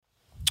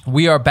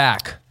We are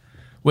back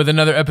with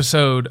another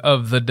episode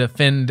of the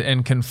Defend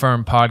and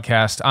Confirm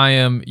podcast. I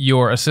am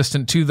your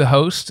assistant to the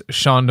host,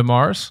 Sean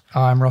DeMars.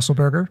 I'm Russell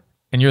Berger.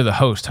 And you're the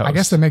host. I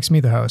guess that makes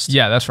me the host.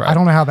 Yeah, that's right. I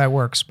don't know how that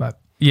works, but...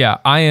 Yeah,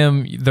 I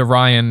am the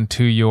Ryan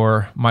to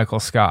your Michael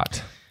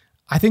Scott.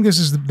 I think this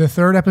is the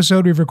third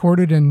episode we've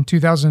recorded in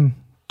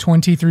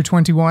 2020 through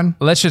 21.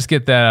 Let's just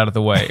get that out of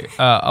the way.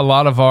 A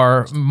lot of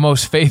our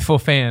most faithful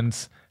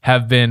fans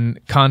have been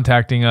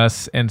contacting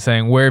us and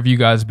saying, where have you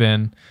guys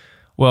been?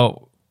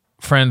 Well,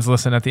 friends,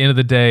 listen, at the end of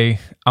the day,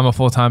 I'm a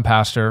full-time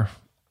pastor.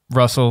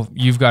 Russell,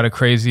 you've got a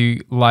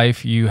crazy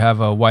life. You have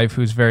a wife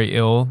who's very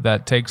ill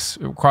that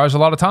requires a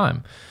lot of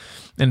time.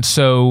 And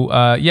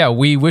so,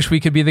 we wish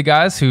we could be the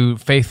guys who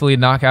faithfully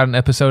knock out an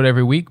episode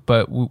every week,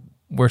 but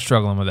we're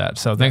struggling with that.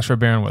 So thanks for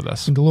bearing with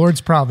us. In the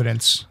Lord's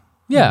providence.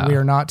 Yeah. We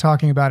are not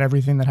talking about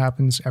everything that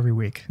happens every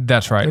week.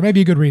 That's right. There may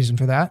be a good reason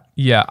for that.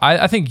 Yeah,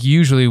 I think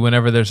usually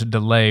whenever there's a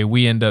delay,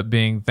 we end up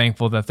being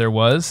thankful that there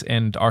was,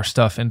 and our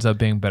stuff ends up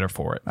being better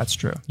for it. That's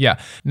true. Yeah.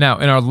 Now,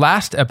 in our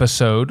last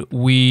episode,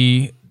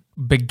 we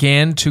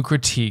began to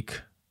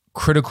critique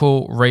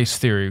critical race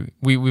theory.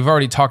 We've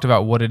already talked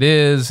about what it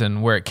is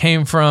and where it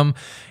came from.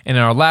 And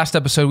in our last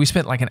episode, we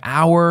spent like an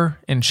hour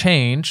and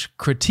change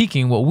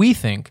critiquing what we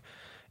think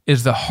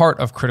is the heart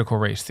of critical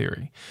race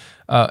theory.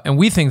 And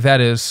we think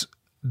that is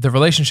the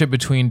relationship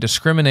between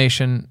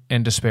discrimination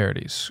and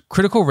disparities.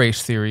 Critical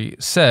race theory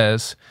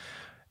says,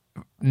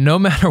 no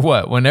matter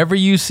what, whenever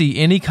you see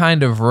any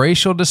kind of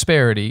racial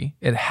disparity,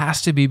 it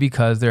has to be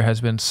because there has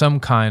been some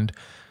kind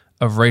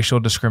of racial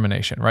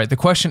discrimination, right? The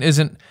question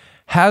isn't,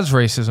 has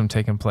racism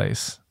taken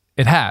place?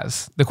 It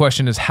has. The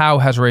question is, how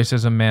has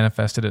racism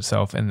manifested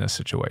itself in this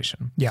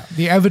situation? Yeah,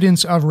 the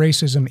evidence of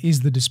racism is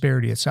the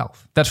disparity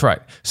itself. That's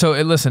right. So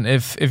listen,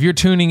 if you're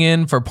tuning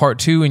in for part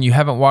 2 and you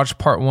haven't watched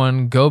part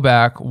 1, go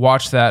back,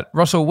 watch that.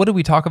 Russell, what did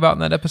we talk about in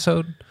that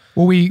episode?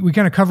 Well, we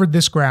kind of covered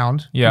this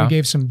ground. Yeah. We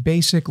gave some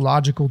basic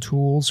logical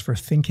tools for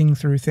thinking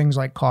through things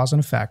like cause and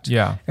effect.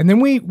 Yeah. And then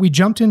we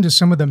jumped into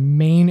some of the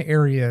main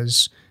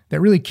areas that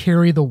really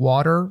carry the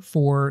water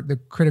for the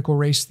critical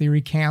race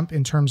theory camp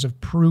in terms of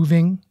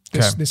proving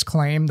this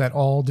claim that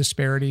all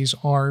disparities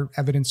are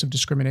evidence of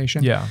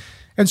discrimination. Yeah.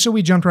 And so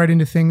we jumped right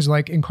into things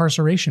like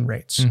incarceration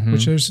rates,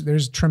 which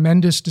there's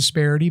tremendous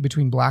disparity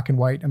between black and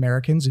white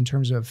Americans in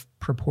terms of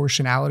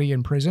proportionality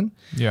in prison.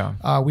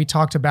 Yeah. We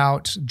talked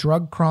about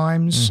drug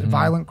crimes,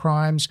 violent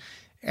crimes,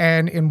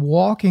 and in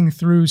walking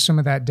through some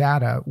of that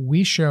data,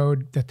 we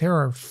showed that there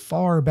are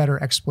far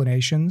better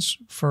explanations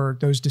for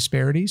those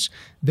disparities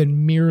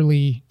than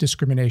merely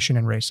discrimination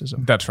and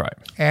racism. That's right.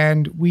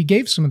 And we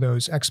gave some of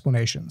those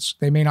explanations.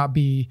 They may not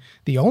be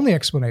the only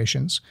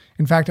explanations.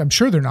 In fact, I'm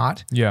sure they're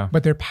not. Yeah.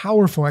 But they're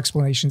powerful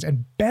explanations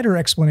and better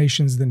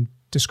explanations than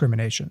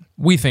discrimination.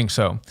 We think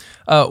so.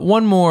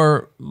 One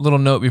more little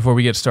note before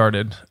we get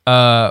started.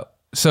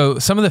 So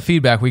some of the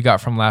feedback we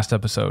got from last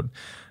episode,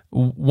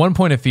 one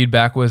point of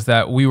feedback was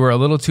that we were a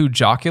little too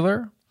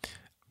jocular,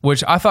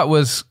 which I thought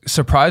was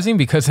surprising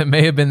because it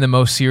may have been the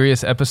most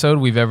serious episode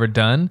we've ever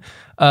done.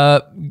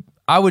 I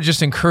would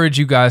just encourage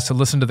you guys to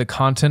listen to the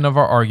content of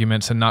our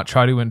arguments and not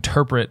try to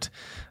interpret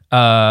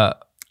our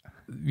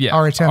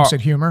attempts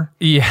at humor.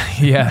 Yeah,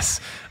 yes.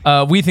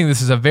 We think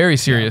this is a very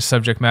serious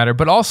subject matter,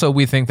 but also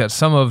we think that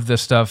some of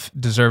this stuff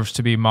deserves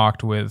to be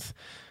mocked with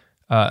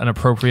an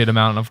appropriate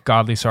amount of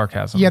godly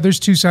sarcasm. Yeah, there's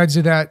two sides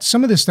to that.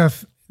 Some of this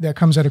stuff that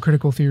comes out of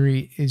critical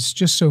theory is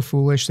just so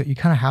foolish that you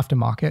kind of have to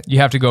mock it. You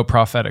have to go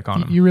prophetic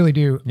on them. You really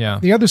do. Yeah.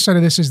 The other side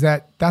of this is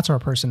that's our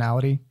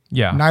personality.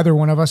 Yeah. Neither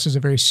one of us is a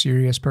very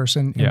serious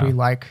person, and Yeah. we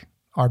like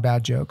our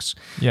bad jokes.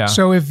 Yeah.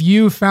 So if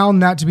you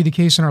found that to be the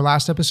case in our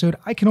last episode,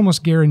 I can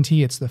almost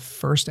guarantee it's the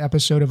first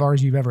episode of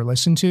ours you've ever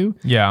listened to.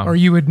 Yeah. Or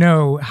you would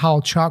know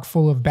how chock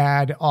full of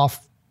bad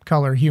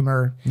off-color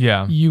humor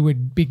you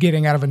would be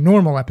getting out of a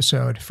normal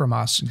episode from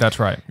us. That's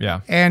right.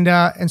 Yeah. And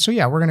so,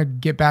 we're going to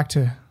get back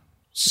to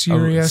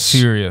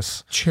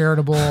serious,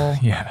 charitable,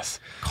 yes,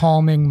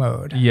 calming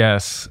mode.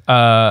 Yes.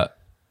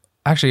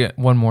 Actually,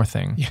 one more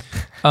thing.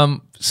 Yeah.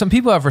 Some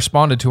people have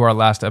responded to our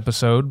last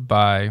episode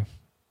by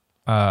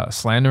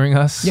slandering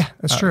us. Yeah,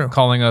 that's true.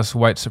 Calling us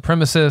white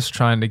supremacists,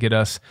 trying to get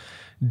us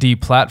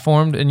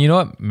deplatformed. And you know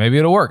what? Maybe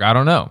it'll work. I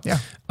don't know. Yeah.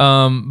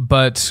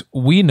 But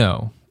we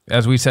know,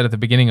 as we said at the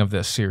beginning of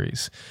this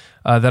series,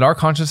 that our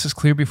conscience is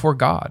clear before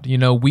God. You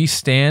know, we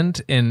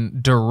stand in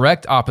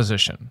direct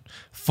opposition,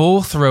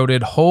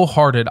 full-throated,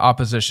 wholehearted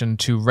opposition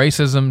to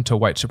racism, to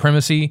white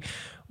supremacy.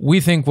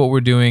 We think what we're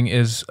doing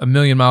is a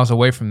million miles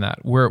away from that.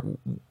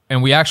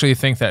 And we actually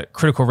think that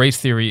critical race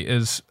theory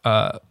is,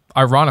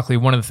 ironically,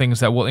 one of the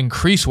things that will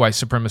increase white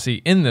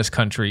supremacy in this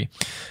country.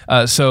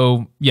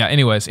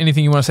 Anyways,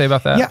 anything you want to say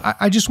about that? Yeah,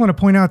 I just want to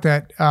point out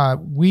that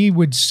we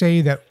would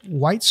say that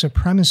white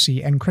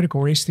supremacy and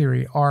critical race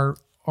theory are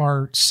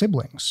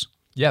siblings.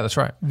 Yeah, that's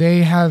right.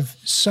 They have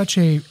such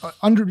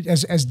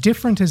as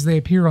different as they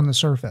appear on the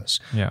surface.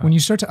 Yeah. When you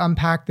start to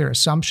unpack their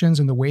assumptions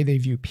and the way they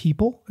view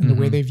people and the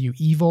way they view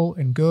evil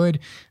and good,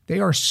 they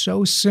are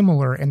so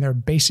similar in their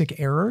basic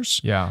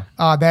errors. Yeah.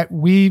 That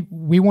we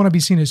want to be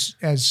seen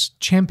as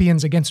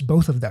champions against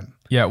both of them.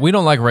 Yeah, we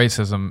don't like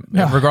racism,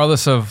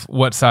 regardless of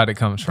what side it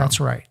comes from. That's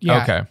right.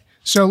 Yeah. Okay.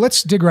 So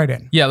let's dig right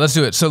in. Yeah, let's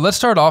do it. So let's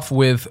start off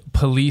with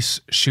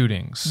police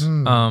shootings.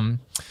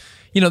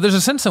 There's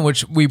a sense in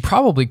which we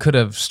probably could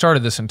have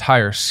started this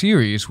entire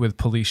series with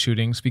police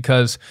shootings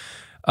because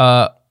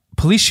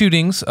police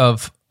shootings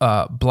of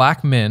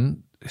black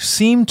men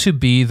seem to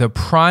be the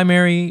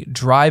primary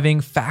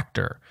driving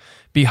factor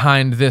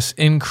behind this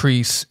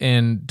increase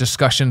in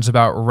discussions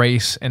about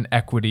race and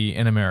equity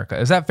in America.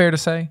 Is that fair to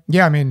say?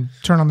 Yeah, I mean,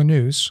 turn on the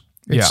news.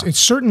 It's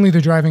certainly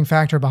the driving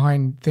factor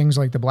behind things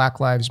like the Black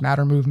Lives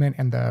Matter movement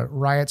and the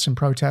riots and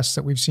protests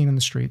that we've seen in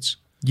the streets.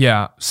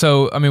 Yeah.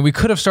 So, I mean, we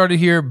could have started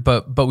here,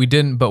 but we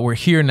didn't, but we're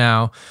here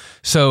now.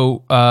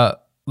 So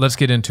let's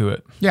get into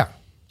it. Yeah.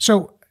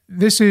 So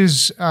this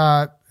is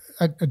a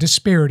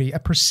disparity, a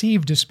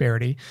perceived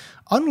disparity.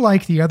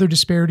 Unlike the other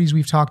disparities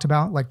we've talked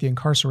about, like the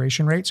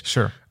incarceration rates.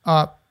 Sure.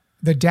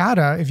 The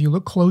data, if you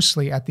look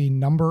closely at the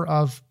number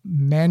of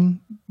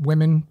men,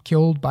 women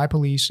killed by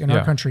police in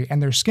our country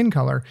and their skin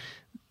color,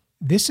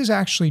 this is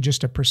actually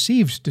just a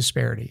perceived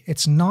disparity.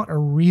 It's not a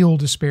real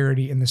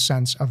disparity in the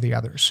sense of the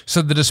others.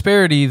 So the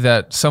disparity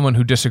that someone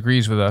who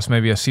disagrees with us,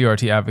 maybe a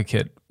CRT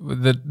advocate,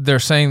 that they're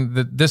saying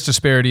that this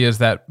disparity is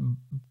that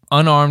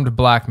unarmed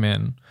black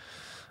men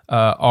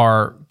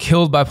are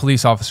killed by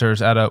police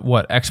officers at a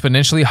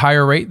exponentially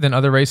higher rate than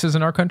other races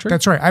in our country?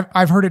 That's right.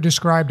 I've heard it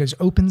described as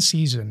open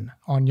season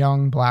on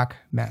young black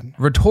men.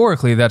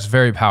 Rhetorically, that's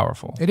very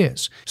powerful. It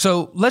is.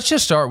 So let's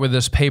just start with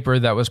this paper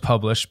that was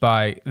published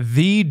by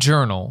the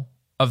Journal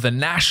of the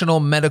National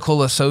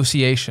Medical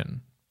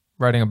Association,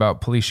 writing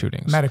about police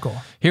shootings.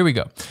 Medical. Here we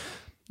go.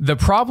 The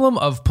problem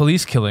of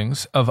police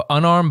killings of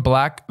unarmed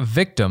black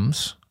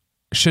victims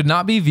should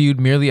not be viewed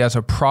merely as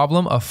a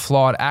problem of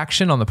flawed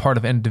action on the part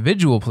of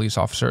individual police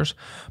officers,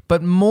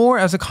 but more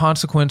as a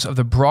consequence of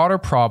the broader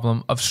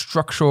problem of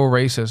structural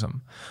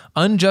racism.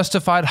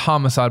 Unjustified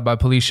homicide by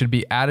police should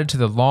be added to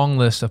the long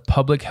list of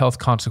public health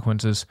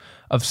consequences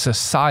of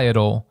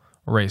societal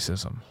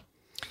racism.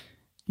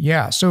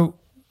 Yeah, so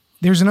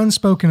there's an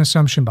unspoken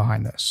assumption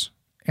behind this.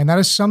 And that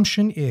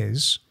assumption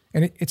is,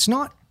 and it's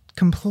not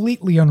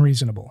completely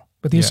unreasonable,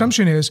 but the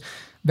assumption is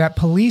that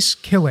police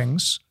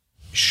killings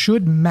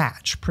should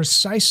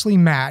precisely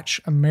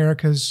match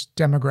America's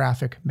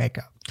demographic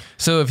makeup.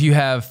 So if you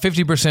have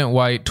 50%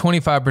 white,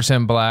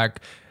 25%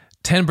 black,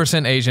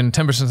 10% Asian,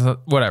 10%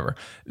 whatever,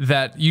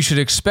 that you should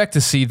expect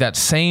to see that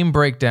same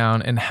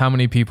breakdown in how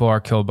many people are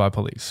killed by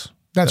police.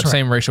 That's that right.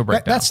 Same racial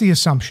breakdown. That's the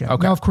assumption.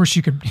 Okay. Now, of course,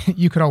 you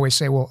could always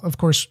say, well, of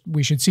course,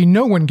 we should see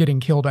no one getting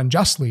killed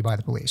unjustly by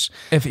the police.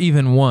 If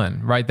even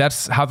one, right?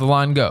 That's how the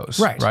line goes.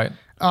 Right.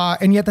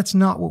 And yet that's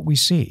not what we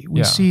see.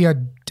 We see a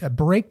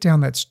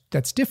breakdown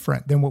that's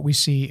different than what we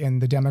see in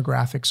the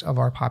demographics of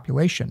our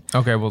population.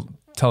 Okay, well,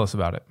 tell us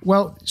about it.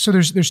 Well, so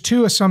there's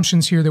two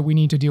assumptions here that we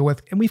need to deal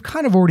with, and we've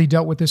kind of already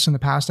dealt with this in the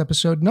past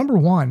episode. Number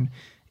one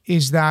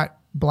is that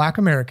Black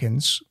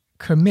Americans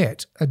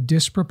commit a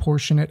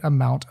disproportionate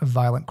amount of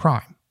violent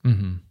crime.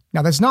 Mm-hmm.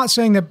 Now, that's not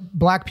saying that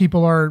Black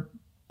people are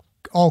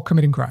all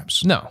committing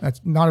crimes. No.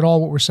 That's not at all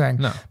what we're saying.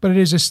 No. But it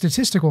is a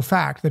statistical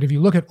fact that if you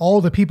look at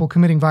all the people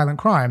committing violent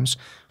crimes,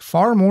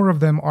 far more of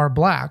them are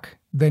Black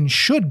than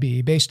should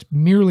be based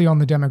merely on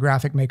the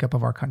demographic makeup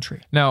of our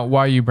country. Now,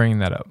 why are you bringing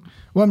that up?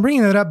 Well, I'm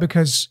bringing that up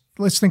because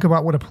let's think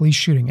about what a police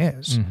shooting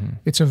is. Mm-hmm.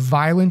 It's a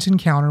violent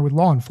encounter with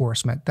law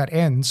enforcement that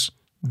ends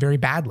very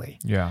badly.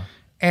 Yeah.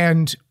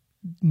 And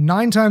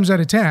 9 times out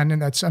of 10,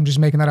 and I'm just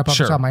making that up off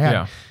the top of my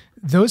head,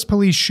 those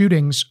police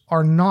shootings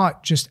are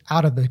not just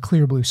out of the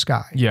clear blue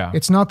sky. Yeah.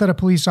 It's not that a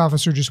police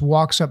officer just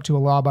walks up to a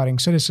law-abiding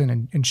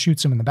citizen and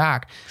shoots him in the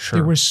back. Sure.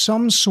 There was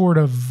some sort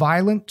of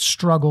violent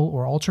struggle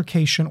or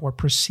altercation or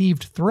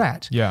perceived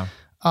threat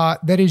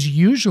that is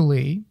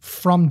usually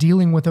from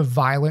dealing with a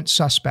violent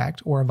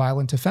suspect or a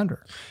violent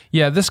offender.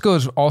 Yeah, this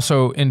goes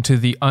also into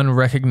the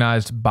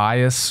unrecognized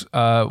bias,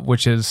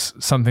 which is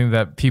something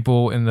that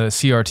people in the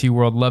CRT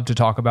world love to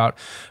talk about.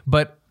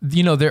 But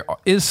there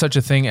is such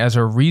a thing as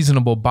a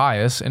reasonable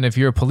bias. And if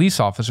you're a police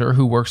officer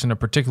who works in a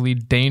particularly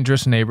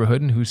dangerous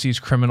neighborhood and who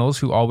sees criminals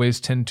who always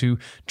tend to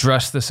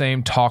dress the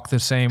same, talk the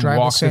same,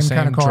 walk the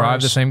same,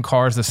 drive the same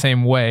cars the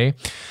same way,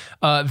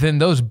 then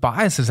those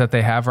biases that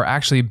they have are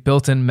actually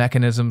built-in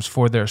mechanisms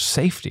for their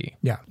safety.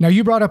 Yeah. Now,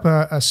 you brought up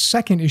a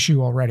second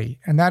issue already,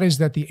 and that is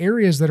that the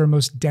areas that are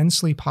most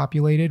densely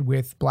populated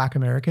with Black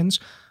Americans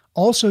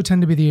also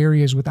tend to be the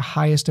areas with the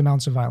highest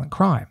amounts of violent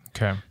crime.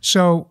 Okay.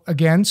 So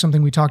again,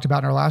 something we talked about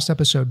in our last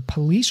episode,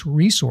 policing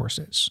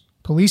resources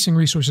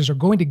are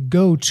going to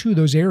go to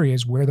those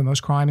areas where the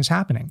most crime is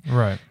happening.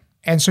 Right.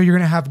 And so you're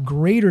going to have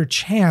greater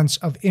chance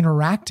of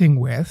interacting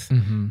with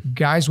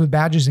guys with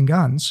badges and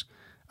guns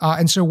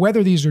And so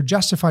whether these are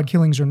justified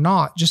killings or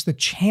not, just the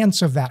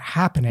chance of that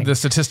happening. The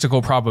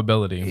statistical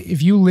probability.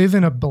 If you live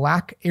in a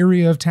black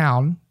area of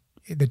town,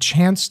 the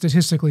chance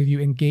statistically of you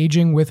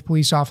engaging with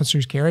police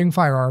officers carrying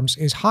firearms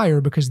is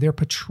higher because they're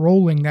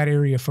patrolling that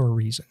area for a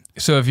reason.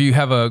 So if you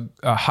have a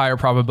higher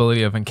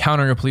probability of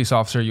encountering a police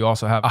officer, you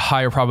also have a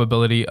higher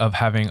probability of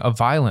having a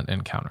violent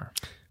encounter.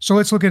 So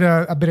let's look at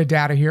a bit of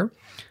data here.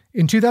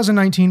 In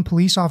 2019,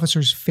 police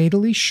officers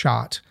fatally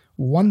shot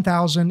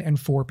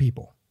 1,004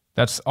 people.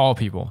 That's all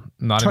people,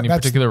 not any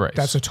particular race.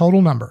 That's a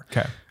total number.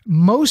 Okay.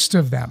 Most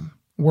of them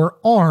were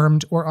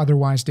armed or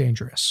otherwise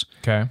dangerous.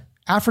 Okay.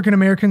 African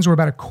Americans were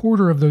about a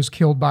quarter of those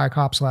killed by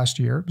cops last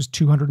year. It was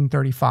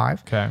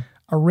 235. Okay.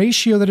 A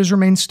ratio that has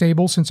remained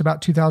stable since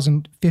about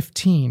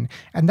 2015.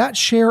 And that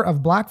share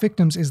of black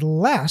victims is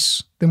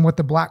less than what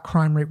the black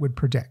crime rate would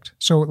predict.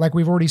 So like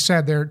we've already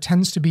said, there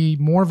tends to be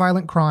more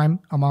violent crime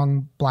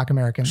among black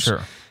Americans.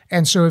 Sure.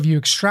 And so if you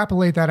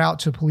extrapolate that out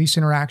to police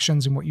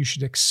interactions and what you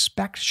should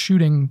expect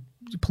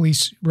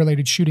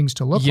police-related shootings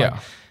to look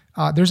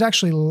like, there's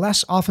actually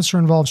less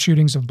officer-involved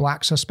shootings of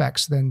black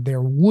suspects than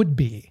there would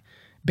be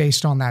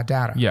based on that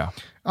data. Yeah.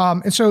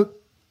 And so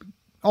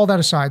all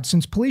that aside,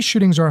 since police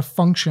shootings are a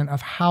function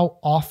of how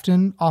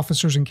often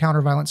officers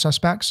encounter violent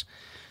suspects,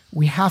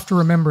 we have to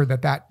remember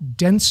that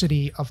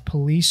density of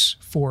police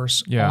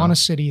force on a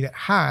city that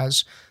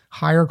has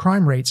higher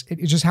crime rates,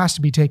 it just has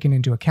to be taken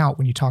into account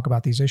when you talk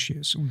about these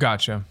issues.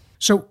 Gotcha.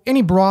 So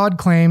any broad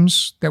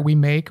claims that we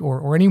make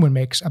or anyone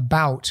makes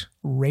about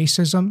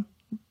racism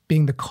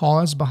being the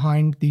cause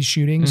behind these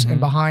shootings and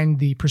behind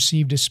the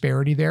perceived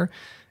disparity there,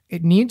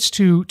 it needs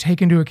to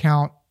take into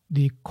account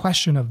the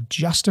question of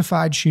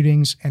justified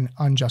shootings and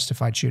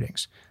unjustified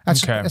shootings.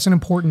 That's an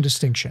important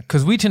distinction.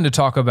 Because we tend to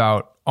talk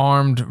about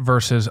armed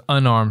versus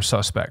unarmed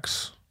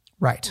suspects.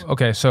 Right.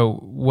 Okay, so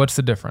what's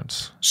the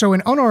difference? So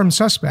an unarmed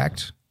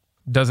suspect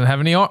doesn't have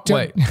any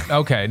wait.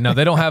 Okay, no,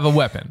 they don't have a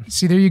weapon.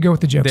 See, there you go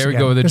with the jokes. There we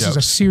again. go with the this jokes.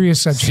 This is a serious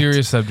subject.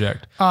 Serious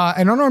subject.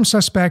 An unarmed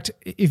suspect,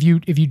 if you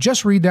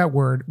just read that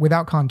word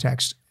without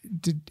context,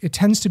 it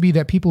tends to be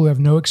that people who have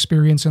no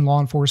experience in law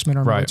enforcement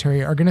or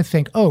military are going to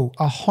think, oh,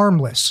 a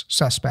harmless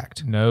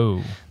suspect.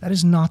 No. That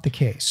is not the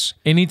case.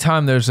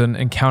 Anytime there's an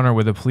encounter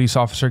with a police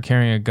officer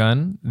carrying a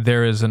gun,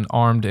 there is an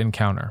armed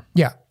encounter.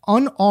 Yeah.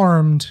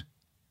 Unarmed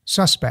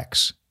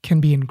suspects can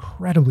be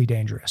incredibly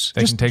dangerous.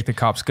 They can take the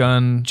cop's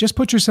gun. Just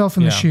put yourself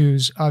in the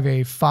shoes of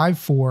a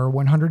 5'4",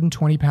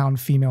 120-pound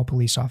female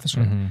police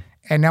officer.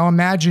 And now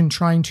imagine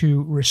trying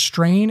to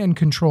restrain and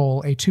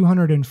control a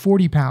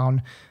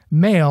 240-pound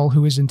male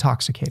who is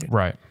intoxicated.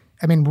 Right.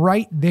 I mean,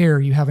 right there,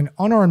 you have an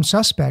unarmed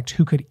suspect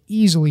who could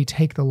easily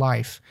take the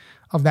life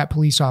of that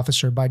police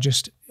officer by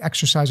just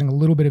exercising a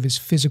little bit of his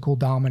physical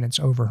dominance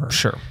over her.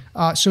 Sure.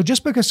 So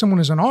just because someone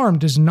is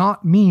unarmed does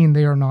not mean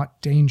they are not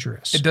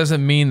dangerous. It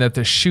doesn't mean that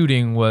the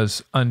shooting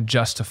was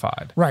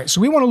unjustified. Right.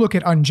 So we want to look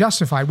at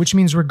unjustified, which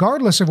means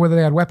regardless of whether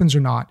they had weapons or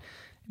not,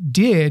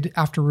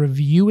 after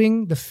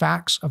reviewing the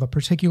facts of a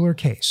particular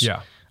case,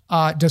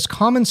 does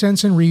common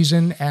sense and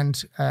reason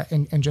and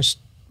just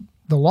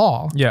the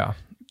law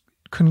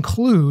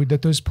conclude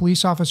that those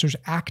police officers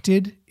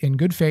acted in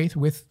good faith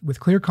with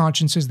clear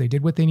consciences, they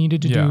did what they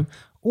needed to do,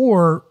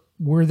 or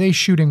were they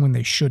shooting when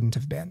they shouldn't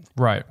have been?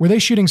 Right. Were they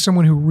shooting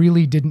someone who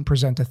really didn't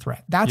present a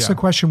threat? That's the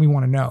question we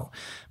want to know.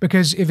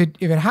 Because if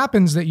it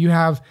happens that you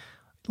have,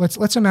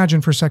 let's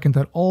imagine for a second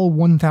that all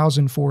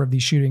 1,004 of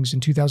these shootings in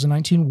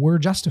 2019 were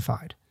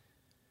justified.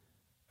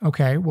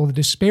 Okay, well, the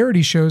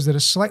disparity shows that a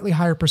slightly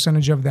higher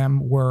percentage of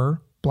them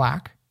were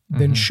black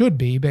than should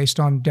be based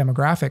on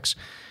demographics.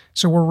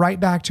 So we're right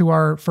back to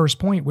our first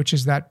point, which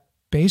is that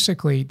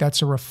basically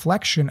that's a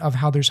reflection of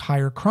how there's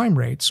higher crime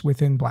rates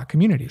within black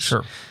communities.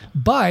 Sure.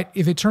 But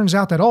if it turns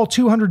out that all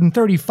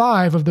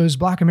 235 of those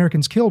black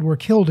Americans killed were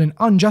killed in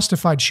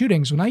unjustified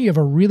shootings, well, now you have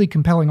a really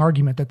compelling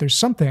argument that there's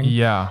something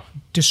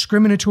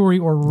discriminatory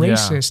or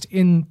racist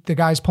in the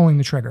guys pulling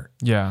the trigger.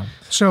 Yeah.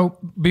 So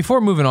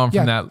before moving on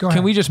from that, go ahead.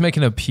 can we just make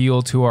an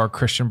appeal to our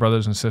Christian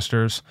brothers and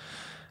sisters?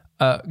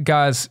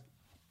 Guys,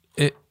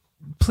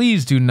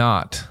 please do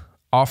not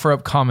offer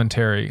up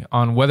commentary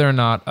on whether or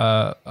not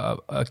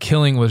a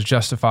killing was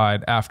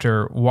justified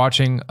after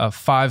watching a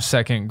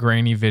 5-second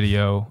grainy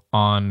video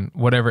on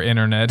whatever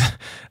internet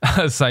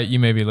site you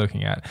may be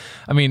looking at.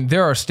 I mean,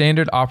 there are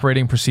standard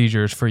operating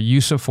procedures for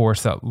use of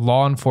force that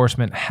law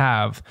enforcement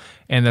have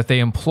and that they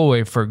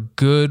employ for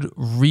good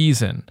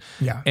reason.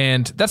 Yeah.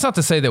 And that's not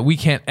to say that we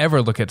can't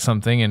ever look at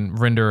something and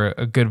render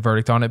a good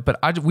verdict on it,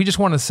 but we just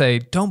want to say,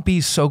 don't be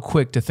so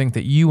quick to think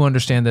that you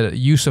understand the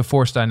use of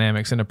force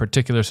dynamics in a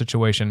particular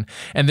situation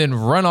and then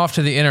run off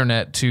to the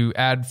internet to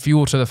add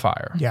fuel to the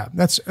fire. Yeah,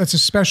 that's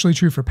especially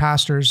true for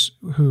pastors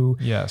who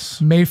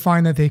Yes. may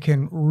find that they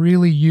can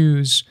really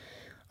use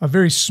a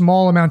very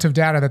small amount of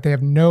data that they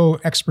have no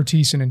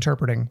expertise in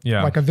interpreting,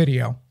 like a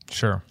video,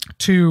 Sure.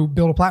 to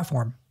build a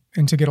platform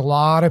and to get a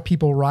lot of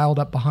people riled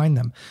up behind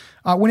them.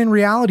 When in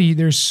reality,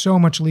 there's so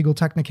much legal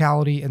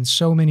technicality and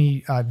so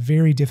many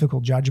very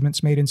difficult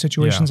judgments made in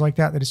situations like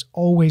that it's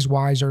always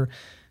wiser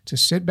to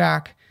sit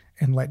back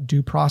and let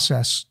due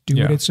process do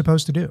what Yeah. it's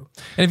supposed to do.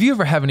 And if you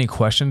ever have any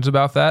questions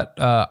about that,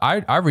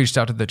 I reached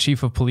out to the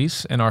chief of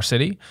police in our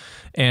city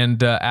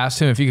and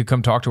asked him if he could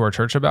come talk to our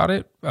church about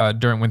it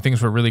during when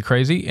things were really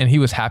crazy, and he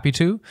was happy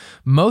to.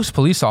 Most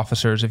police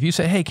officers, if you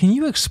say, hey, can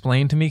you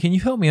explain to me, can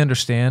you help me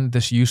understand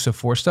this use of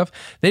force stuff?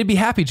 They'd be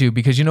happy to,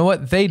 because you know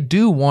what? They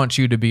do want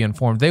you to be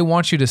informed. They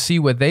want you to see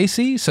what they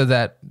see so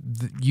that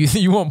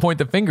you won't point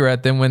the finger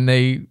at them when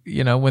they,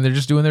 when they're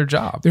just doing their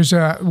job.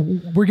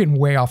 We're getting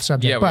way off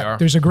subject, Yeah, we but are.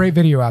 there's a great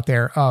video out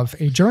there of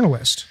a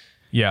journalist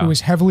Yeah. who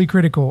was heavily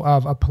critical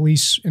of a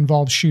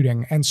police-involved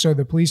shooting. And so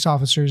the police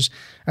officers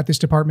at this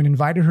department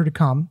invited her to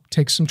come,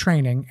 take some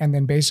training, and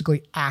then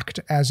basically act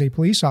as a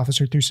police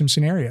officer through some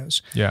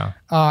scenarios. Yeah.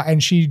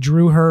 And she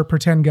drew her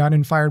pretend gun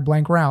and fired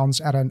blank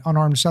rounds at an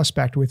unarmed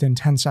suspect within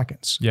 10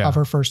 seconds Yeah. of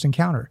her first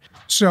encounter.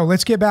 So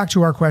let's get back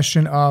to our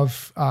question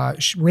of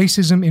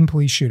racism in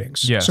police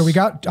shootings. Yes. So we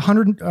got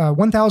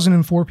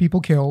 1,004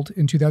 people killed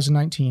in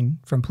 2019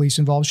 from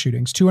police-involved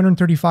shootings.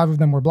 235 of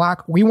them were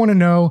black. We want to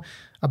know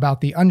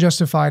about the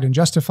unjustified and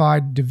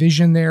justified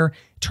division there.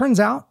 Turns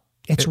out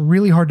it's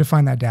really hard to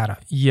find that data.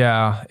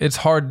 Yeah, it's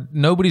hard.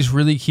 Nobody's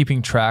really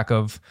keeping track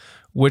of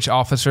which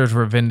officers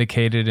were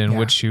vindicated in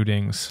which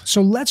shootings.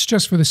 So let's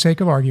just, for the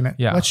sake of argument,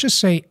 Yeah.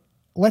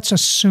 let's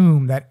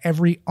assume that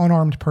every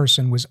unarmed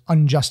person was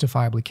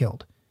unjustifiably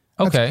killed.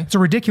 Okay. It's a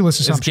ridiculous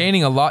It's assumption.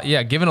 gaining a lot,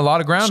 giving a lot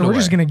of ground So away. we're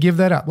just going to give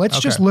that up. Let's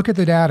just look at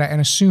the data and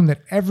assume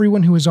that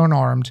everyone who was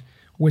unarmed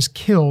was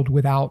killed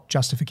without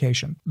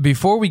justification.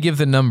 Before we give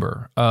the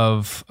number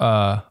of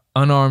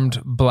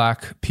unarmed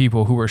black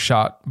people who were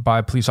shot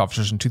by police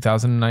officers in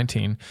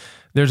 2019,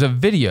 there's a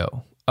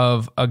video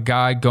of a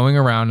guy going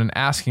around and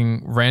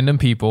asking random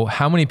people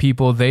how many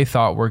people they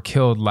thought were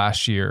killed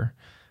last year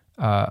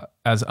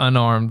as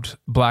unarmed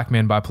black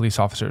men by police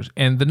officers.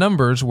 And the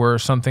numbers were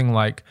something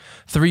like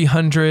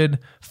 300,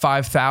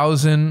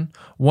 5,000.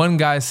 One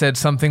guy said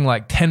something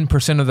like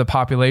 10% of the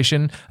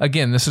population.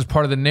 Again, this is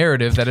part of the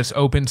narrative that it's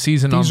open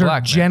season These on are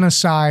black men.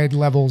 genocide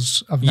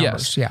levels of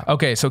numbers. Yes. Yeah.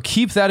 Okay, so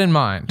keep that in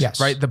mind.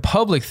 Yes. Right? The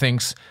public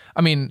thinks,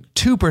 2%,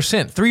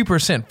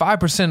 3%,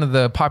 5% of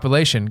the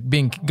population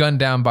being gunned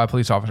down by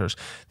police officers.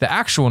 The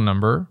actual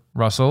number,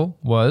 Russell,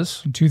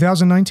 was... In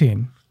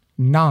 2019,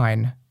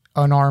 9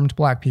 unarmed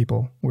black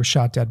people were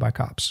shot dead by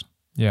cops.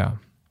 Yeah.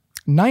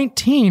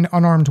 19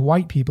 unarmed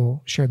white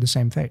people shared the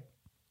same fate.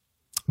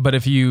 But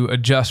if you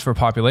adjust for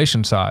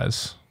population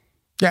size...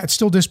 Yeah, it's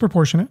still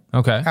disproportionate,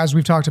 Okay. as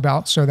we've talked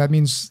about. So that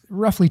means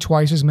roughly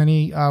twice as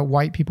many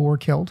white people were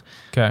killed.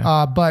 Okay.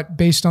 But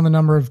based on the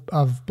number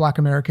of black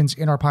Americans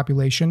in our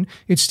population,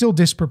 it's still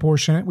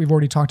disproportionate. We've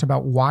already talked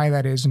about why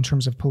that is in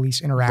terms of police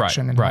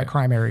interaction in high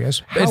crime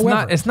areas.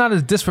 It's not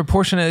as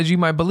disproportionate as you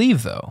might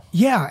believe, though.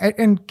 Yeah,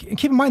 and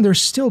keep in mind,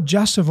 there's still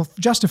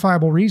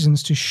justifiable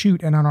reasons to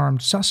shoot an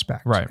unarmed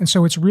suspect. Right. And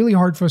so it's really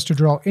hard for us to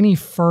draw any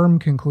firm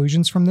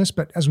conclusions from this.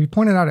 But as we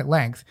pointed out at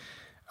length,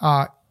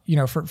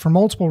 for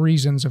multiple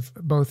reasons, of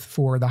both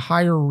for the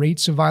higher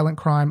rates of violent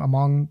crime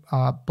among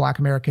black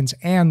Americans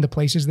and the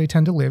places they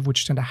tend to live,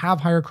 which tend to have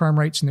higher crime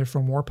rates and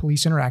therefore more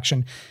police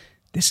interaction,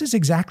 this is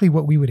exactly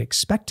what we would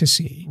expect to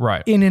see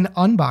in an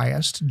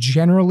unbiased,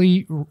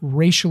 generally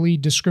racially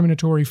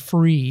discriminatory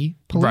free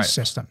police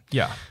system.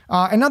 Yeah.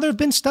 And now there have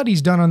been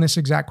studies done on this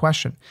exact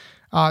question.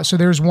 So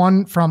there's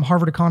one from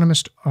Harvard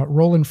economist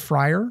Roland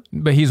Fryer.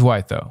 But he's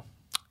white, though.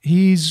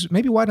 He's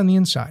maybe white on the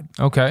inside.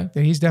 Okay.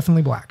 He's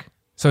definitely black.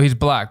 So he's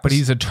black, but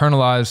he's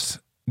internalized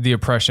the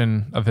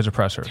oppression of his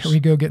oppressors. Here we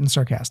go getting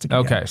sarcastic again.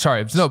 Okay,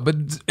 sorry. No, but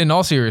in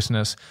all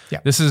seriousness,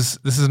 this is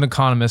an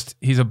economist.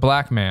 He's a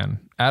black man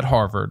at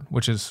Harvard,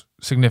 which is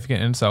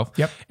significant in itself.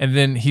 Yep. And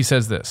then he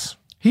says this.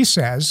 He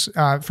says,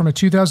 from a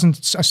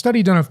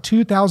study done of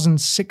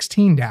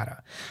 2016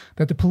 data,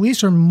 that the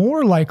police are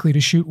more likely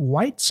to shoot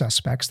white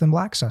suspects than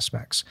black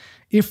suspects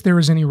if there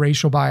is any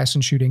racial bias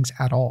in shootings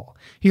at all.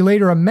 He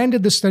later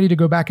amended the study to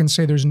go back and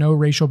say there's no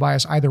racial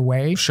bias either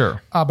way.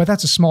 Sure. But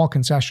that's a small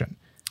concession.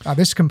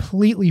 This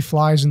completely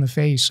flies in the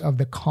face of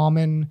the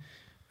common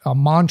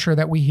mantra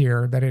that we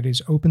hear, that it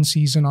is open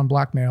season on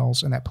black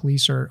males and that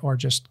police are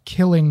just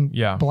killing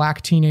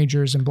black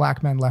teenagers and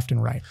black men left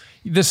and right.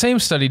 The same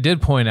study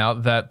did point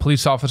out that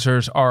police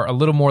officers are a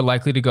little more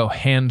likely to go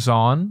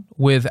hands-on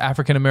with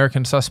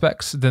African-American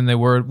suspects than they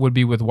would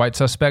be with white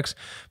suspects.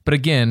 But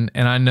again,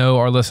 and I know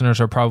our listeners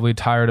are probably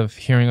tired of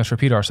hearing us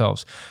repeat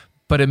ourselves,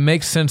 but it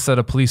makes sense that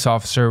a police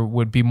officer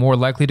would be more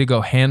likely to go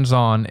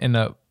hands-on in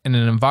an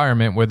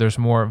environment where there's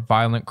more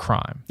violent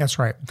crime. That's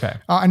right. Okay.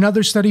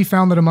 Another study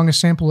found that among a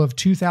sample of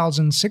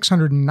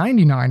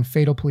 2,699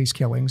 fatal police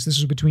killings, this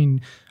was between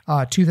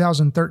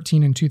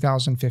 2013 and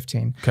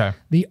 2015,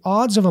 the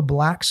odds of a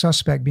black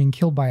suspect being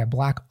killed by a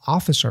black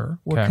officer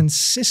were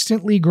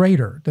consistently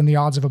greater than the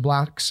odds of a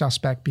black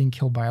suspect being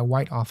killed by a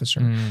white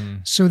officer.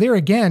 So there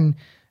again,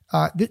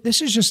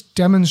 this is just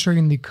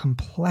demonstrating the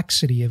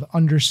complexity of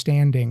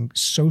understanding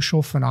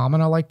social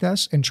phenomena like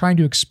this and trying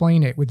to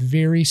explain it with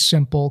very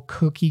simple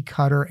cookie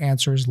cutter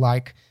answers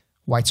like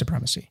white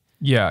supremacy.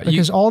 Yeah.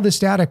 Because all this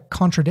data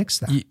contradicts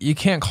that. You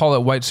can't call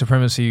it white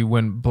supremacy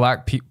when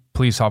black police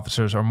police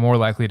officers are more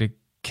likely to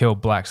kill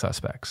black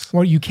suspects?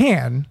 Well, you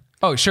can.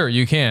 Oh, sure,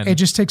 you can. It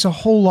just takes a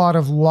whole lot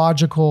of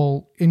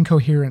logical,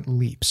 incoherent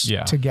leaps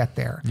to get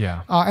there.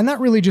 Yeah. And that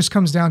really just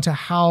comes down to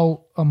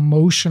how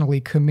emotionally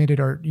committed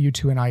are you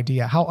to an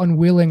idea? How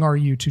unwilling are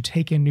you to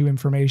take in new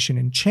information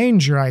and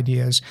change your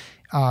ideas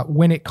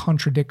when it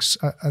contradicts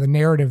the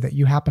narrative that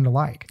you happen to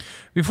like?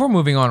 Before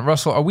moving on,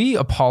 Russell, are we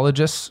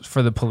apologists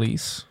for the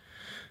police?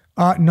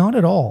 Not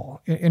at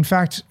all. In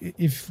fact,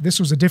 if this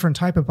was a different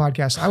type of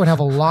podcast, I would have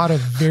a lot of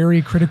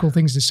very critical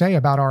things to say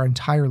about our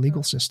entire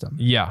legal system.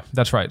 Yeah,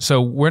 that's right.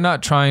 So we're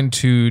not trying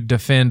to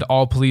defend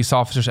all police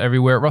officers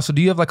everywhere. Russell,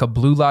 do you have like a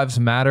Blue Lives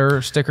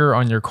Matter sticker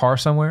on your car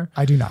somewhere?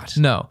 I do not.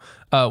 No.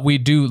 We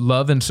do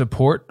love and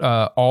support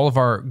all of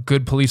our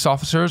good police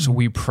officers.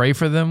 We pray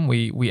for them.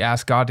 We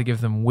ask God to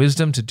give them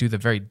wisdom to do the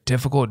very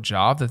difficult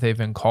job that they've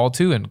been called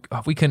to. And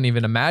we couldn't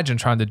even imagine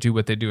trying to do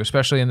what they do,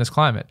 especially in this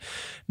climate.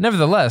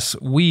 Nevertheless,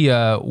 we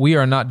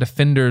are not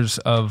defenders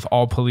of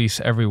all police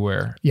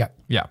everywhere. Yeah.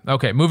 Yeah.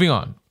 Okay, moving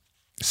on.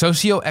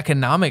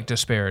 Socioeconomic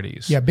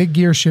disparities. Yeah, big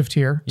gear shift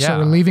here. Yeah. So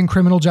we're leaving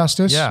criminal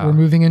justice. Yeah. We're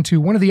moving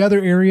into one of the other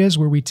areas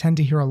where we tend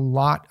to hear a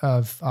lot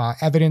of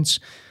evidence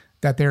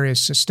that there is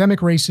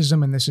systemic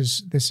racism, and this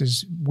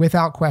is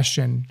without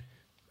question,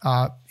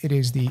 it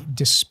is the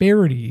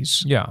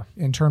disparities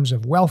in terms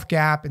of wealth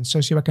gap and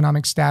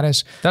socioeconomic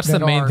status. That's the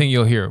main thing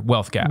you'll hear,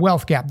 wealth gap.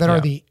 Wealth gap, that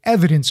are the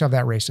evidence of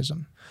that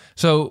racism.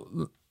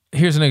 So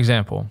here's an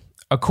example.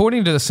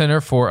 According to the Center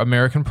for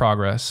American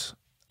Progress,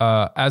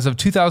 as of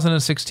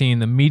 2016,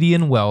 the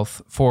median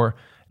wealth for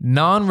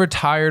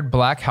non-retired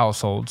black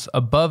households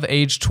above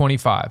age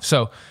 25,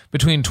 so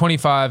between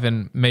 25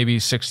 and maybe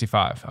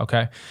 65,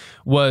 okay,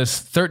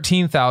 was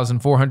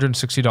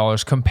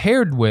 $13,460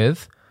 compared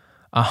with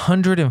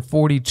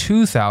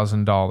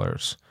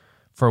 $142,000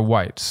 for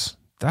whites.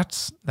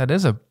 That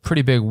is a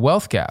pretty big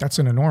wealth gap. That's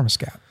an enormous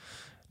gap.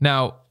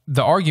 Now,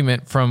 the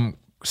argument from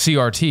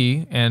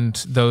CRT and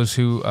those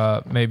who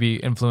may be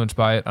influenced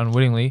by it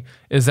unwittingly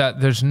is that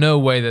there's no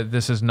way that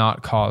this is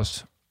not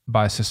caused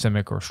by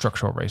systemic or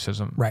structural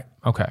racism. Right.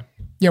 Okay.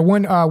 Yeah,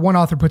 one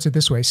author puts it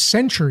this way: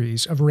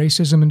 centuries of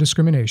racism and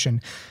discrimination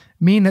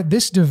mean that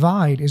this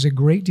divide is a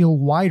great deal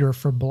wider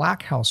for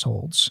black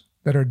households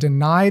that are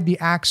denied the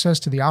access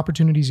to the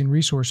opportunities and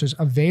resources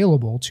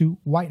available to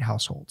white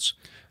households.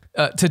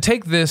 To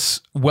take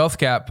this wealth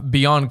gap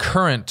beyond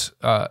current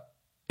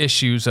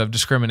issues of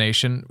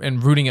discrimination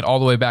and rooting it all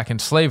the way back in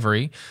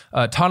slavery,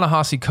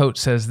 Ta-Nehisi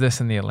Coates says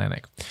this in The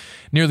Atlantic.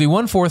 Nearly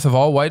 1/4 of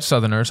all white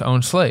Southerners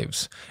owned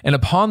slaves, and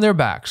upon their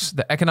backs,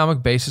 the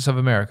economic basis of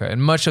America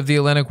and much of the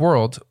Atlantic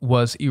world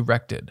was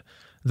erected.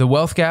 The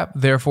wealth gap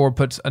therefore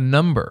puts a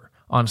number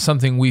on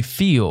something we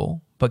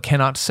feel but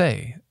cannot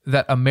say,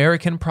 that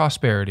American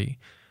prosperity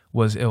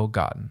was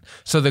ill-gotten.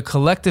 So the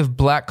collective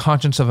black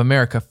conscience of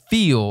America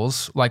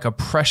feels like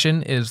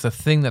oppression is the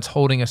thing that's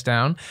holding us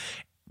down.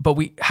 But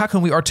how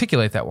can we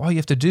articulate that? Well, all you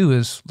have to do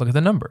is look at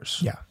the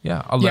numbers. Yeah.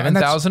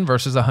 11,000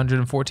 versus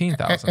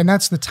 114,000. And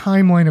that's the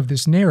timeline of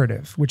this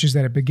narrative, which is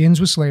that it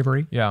begins with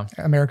slavery. Yeah.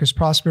 America's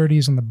prosperity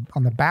is on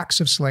the backs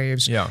of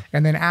slaves. Yeah.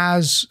 And then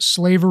as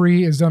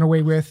slavery is done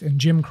away with and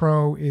Jim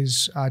Crow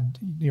is,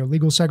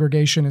 legal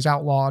segregation is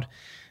outlawed,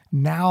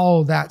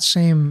 now that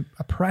same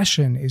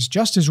oppression is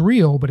just as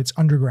real, but it's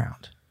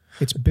underground.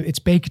 It's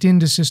baked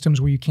into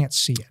systems where you can't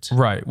see it.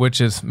 Right,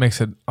 which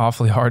makes it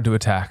awfully hard to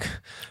attack.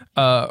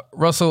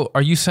 Russell,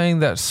 are you saying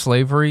that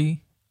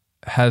slavery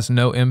has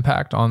no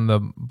impact on the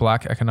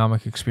black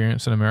economic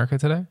experience in America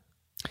today?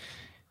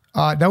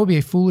 That would be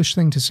a foolish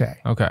thing to say.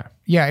 Okay.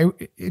 Yeah,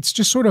 it's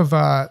just sort of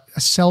a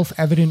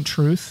self-evident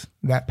truth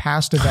that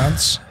past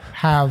events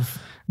have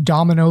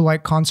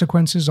domino-like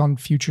consequences on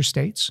future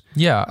states.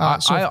 Yeah.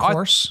 Of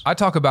course. I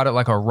talk about it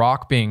like a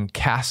rock being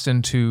cast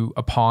into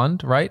a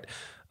pond, right?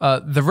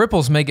 The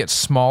ripples may get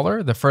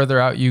smaller the further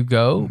out you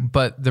go,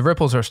 but the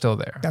ripples are still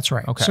there. That's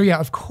right. Okay. So yeah,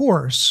 of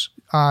course,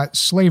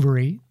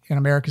 slavery in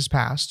America's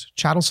past,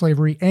 chattel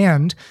slavery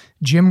and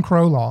Jim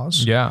Crow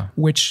laws,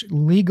 which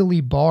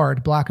legally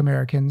barred black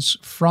Americans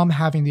from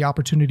having the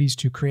opportunities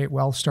to create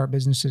wealth, start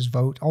businesses,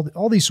 vote,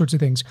 all these sorts of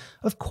things.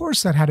 Of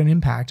course, that had an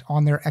impact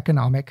on their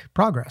economic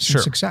progress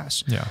and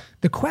success. Yeah.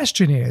 The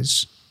question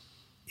is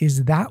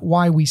that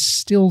why we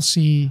still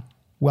see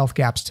wealth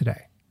gaps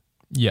today?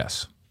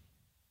 Yes.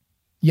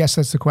 Yes,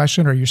 that's the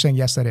question, or you're saying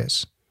yes, that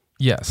is?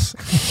 Yes.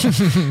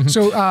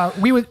 So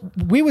we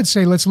would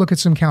say let's look at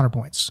some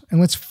counterpoints and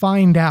let's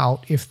find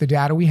out if the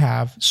data we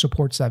have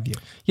supports that view.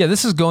 Yeah,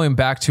 this is going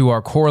back to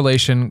our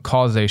correlation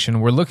causation.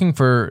 We're looking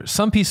for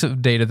some piece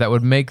of data that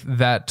would make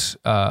that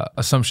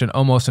assumption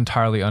almost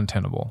entirely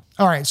untenable.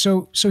 All right,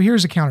 so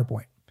here's a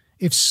counterpoint.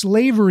 If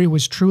slavery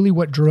was truly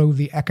what drove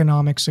the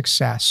economic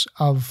success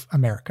of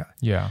America,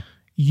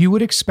 you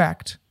would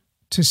expect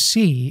to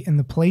see in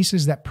the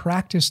places that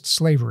practiced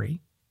slavery,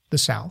 the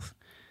South,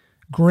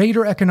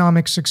 greater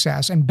economic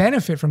success and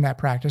benefit from that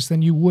practice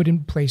than you would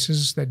in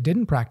places that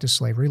didn't practice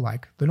slavery,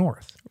 like the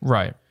North.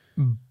 Right.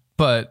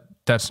 But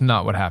That's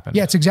not what happened.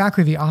 Yeah, it's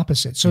exactly the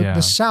opposite. So Yeah.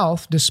 the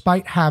South,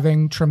 despite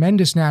having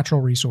tremendous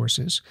natural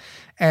resources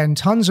and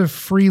tons of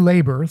free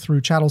labor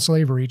through chattel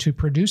slavery to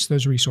produce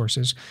those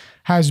resources,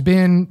 has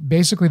been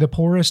basically the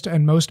poorest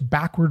and most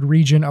backward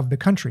region of the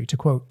country, to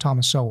quote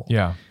Thomas Sowell.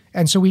 Yeah.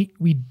 And so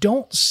we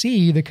don't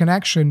see the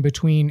connection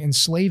between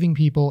enslaving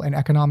people and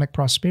economic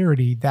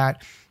prosperity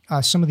that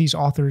some of these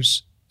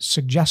authors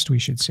suggest we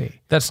should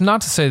see. That's not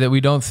to say that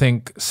we don't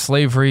think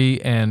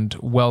slavery and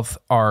wealth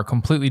are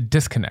completely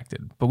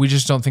disconnected, but we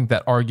just don't think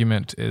that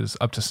argument is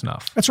up to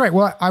snuff. That's right.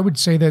 Well, I would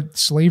say that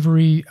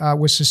slavery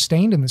was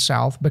sustained in the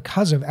South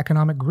because of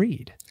economic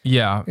greed.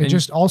 Yeah. It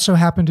just also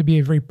happened to be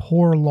a very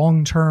poor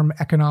long-term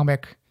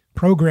economic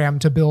program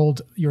to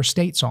build your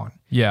states on.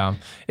 Yeah,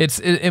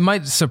 it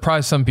might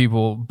surprise some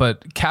people,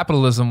 but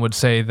capitalism would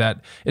say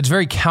that it's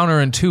very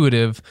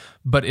counterintuitive,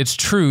 but it's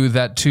true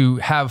that to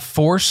have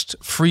forced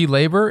free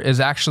labor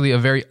is actually a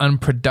very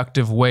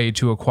unproductive way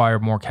to acquire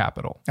more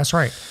capital. That's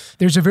right.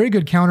 There's a very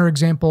good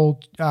counterexample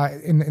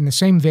in the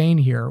same vein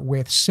here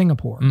with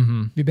Singapore.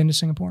 Have you been to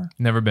Singapore?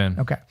 Never been.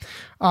 Okay.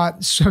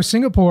 So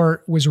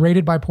Singapore was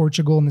raided by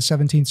Portugal in the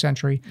 17th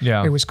century.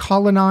 Yeah. It was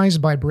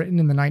colonized by Britain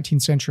in the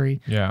 19th century.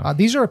 Yeah.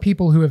 These are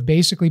people who have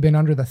basically been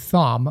under the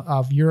thumb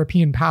of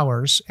European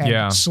powers and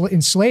Yeah.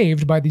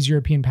 enslaved by these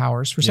European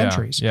powers for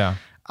centuries. Yeah.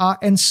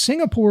 And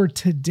Singapore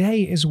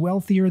today is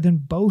wealthier than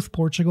both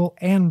Portugal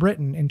and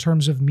Britain in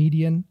terms of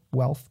median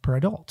wealth per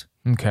adult.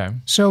 Okay.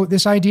 So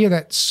this idea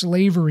that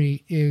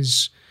slavery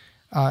is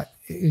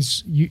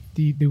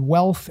the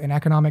wealth and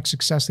economic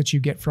success that you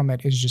get from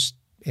it is just,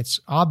 it's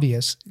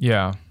obvious.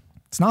 Yeah.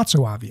 It's not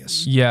so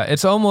obvious. Yeah,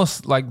 it's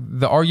almost like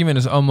the argument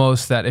is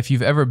almost that if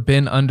you've ever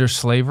been under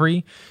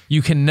slavery,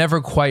 you can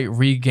never quite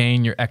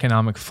regain your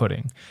economic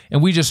footing.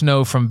 And we just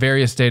know from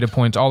various data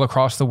points all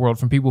across the world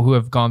from people who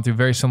have gone through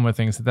very similar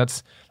things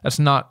that that's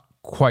not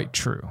quite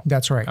true.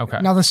 That's right. Okay.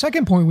 Now, the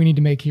second point we need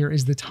to make here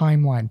is the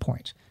timeline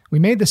point. We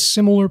made the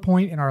similar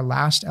point in our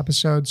last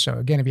episode. So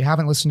again, if you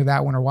haven't listened to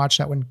that one or watched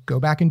that one, go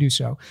back and do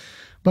so.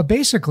 But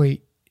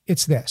basically,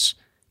 it's this.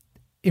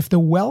 If the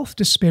wealth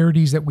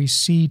disparities that we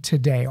see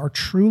today are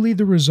truly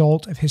the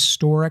result of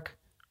historic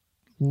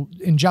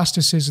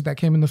injustices that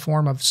came in the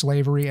form of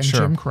slavery and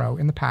Sure. Jim Crow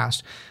in the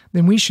past,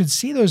 then we should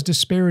see those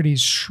disparities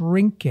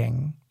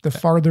shrinking the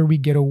farther we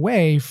get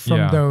away from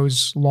Yeah.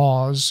 those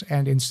laws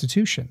and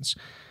institutions.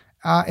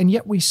 And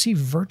yet we see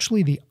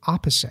virtually the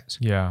opposite.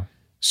 Yeah.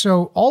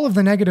 So all of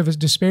the negative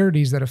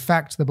disparities that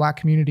affect the Black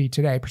community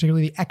today,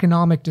 particularly the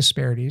economic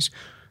disparities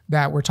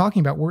that we're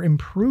talking about, were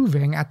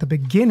improving at the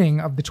beginning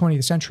of the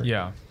 20th century.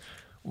 Yeah.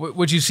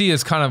 What you see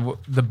is kind of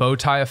the bow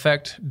tie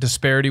effect.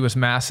 Disparity was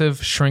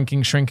massive,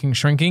 shrinking.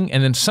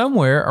 And then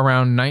somewhere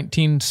around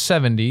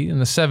 1970, in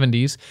the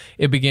 70s,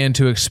 it began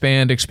to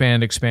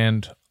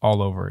expand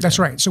all over again. That's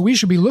right. So we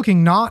should be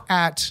looking not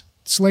at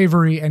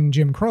slavery and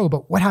Jim Crow,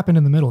 but what happened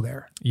in the middle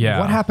there? Yeah.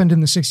 What happened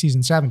in the 60s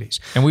and 70s?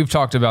 And we've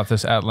talked about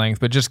this at length,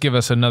 but just give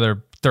us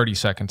another 30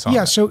 seconds on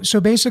Yeah, it.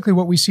 so basically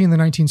what we see in the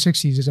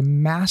 1960s is a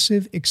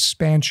massive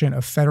expansion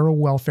of federal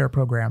welfare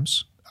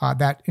programs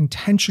that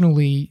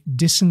intentionally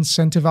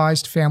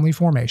disincentivized family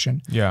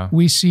formation. Yeah.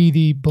 We see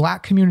the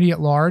Black community at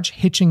large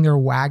hitching their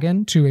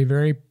wagon to a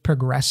very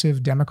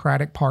progressive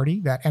Democratic Party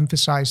that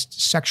emphasized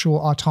sexual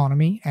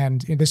autonomy.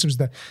 And this was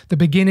the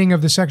beginning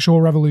of the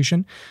sexual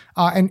revolution,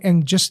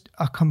 and just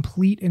a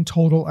complete and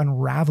total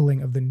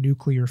unraveling of the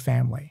nuclear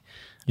family.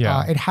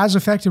 Yeah. It has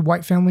affected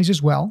white families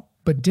as well,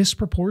 but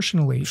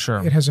disproportionately,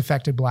 Sure. it has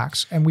affected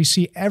Blacks. And we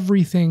see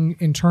everything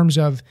in terms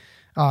of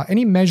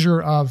any measure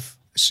of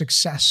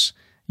success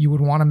you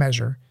would want to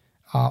measure.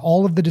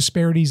 All of the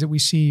disparities that we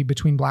see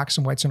between Blacks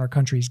and whites in our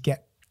countries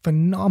get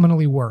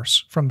phenomenally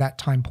worse from that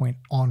time point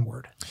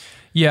onward.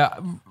 Yeah,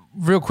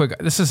 real quick,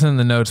 this is in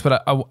the notes,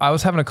 but I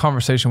was having a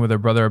conversation with a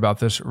brother about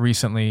this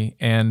recently,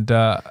 and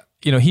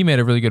he made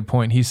a really good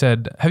point. He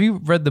said, have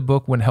you read the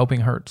book When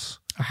Helping Hurts?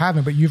 I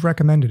haven't, but you've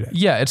recommended it.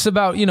 Yeah, it's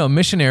about,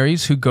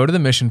 missionaries who go to the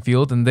mission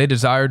field and they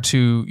desire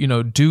to,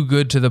 do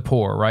good to the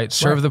poor, right?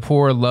 Serve the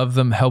poor, love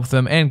them, help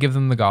them, and give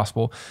them the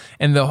gospel.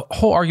 And the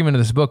whole argument of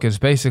this book is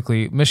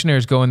basically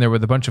missionaries go in there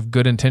with a bunch of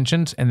good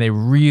intentions and they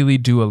really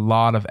do a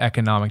lot of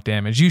economic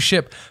damage. You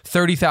ship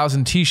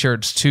 30,000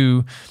 t-shirts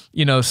to,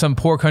 some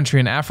poor country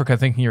in Africa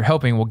thinking you're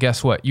helping. Well,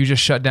 guess what? You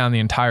just shut down the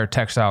entire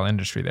textile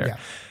industry there. Yeah.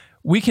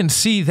 We can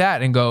see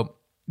that and go,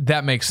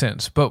 that makes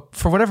sense. But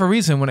for whatever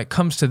reason, when it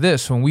comes to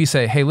this, when we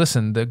say, hey,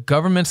 listen, the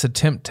government's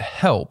attempt to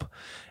help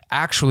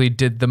actually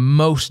did the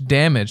most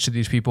damage to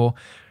these people,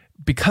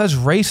 because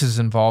race is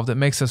involved, it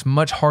makes us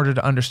much harder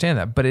to understand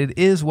that. But it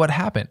is what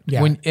happened.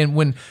 Yeah.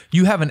 When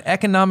you have an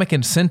economic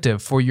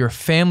incentive for your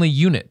family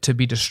unit to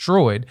be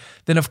destroyed,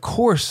 then of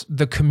course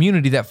the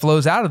community that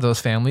flows out of those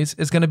families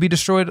is going to be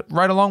destroyed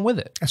right along with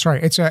it. That's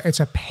right. It's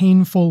a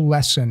painful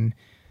lesson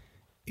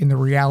in the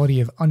reality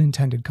of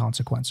unintended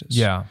consequences.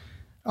 Yeah.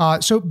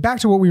 So back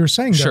to what we were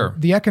saying, though, Sure.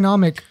 the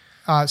economic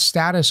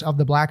status of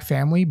the black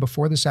family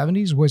before the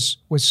 70s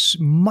was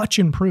much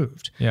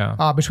improved. Yeah.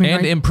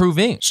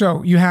 Improving.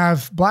 So you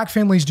have black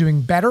families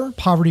doing better,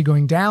 poverty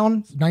going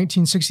down,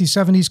 1960s,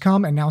 70s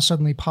come, and now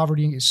suddenly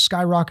poverty is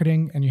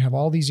skyrocketing, and you have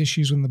all these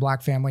issues within the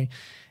black family.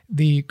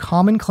 The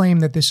common claim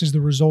that this is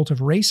the result of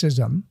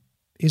racism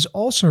is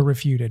also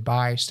refuted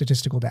by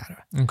statistical data.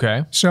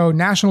 Okay. So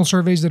national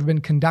surveys that have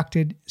been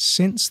conducted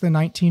since the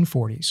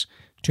 1940s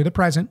to the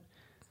present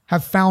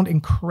have found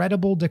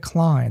incredible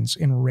declines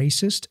in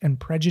racist and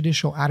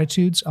prejudicial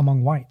attitudes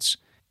among whites.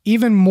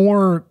 Even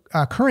more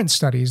current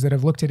studies that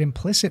have looked at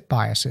implicit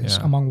biases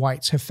among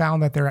whites have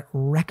found that they're at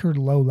record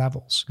low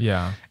levels.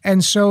 Yeah.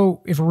 And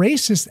so if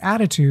racist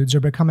attitudes are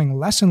becoming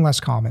less and less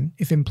common,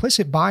 if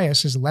implicit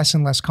bias is less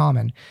and less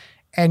common,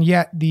 and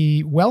yet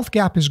the wealth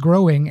gap is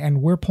growing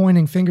and we're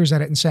pointing fingers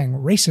at it and saying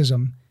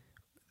racism,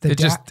 it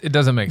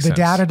doesn't make sense. The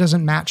data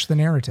doesn't match the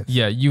narrative.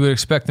 Yeah, you would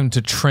expect them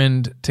to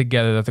trend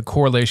together, that the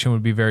correlation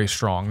would be very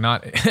strong,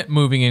 not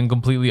moving in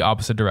completely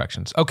opposite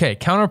directions. Okay,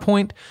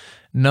 counterpoint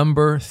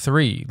number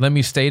 3. Let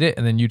me state it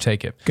and then you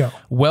take it. Go.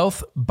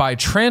 Wealth by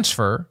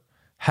transfer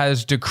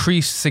has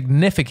decreased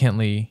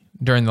significantly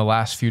during the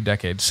last few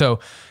decades. So,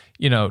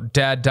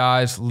 dad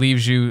dies,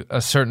 leaves you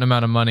a certain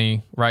amount of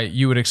money, right?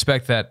 You would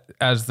expect that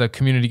as the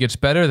community gets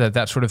better,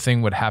 that sort of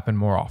thing would happen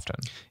more often.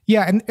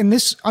 Yeah, and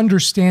this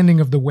understanding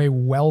of the way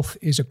wealth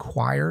is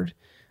acquired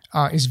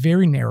is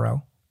very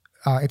narrow.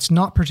 It's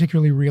not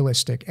particularly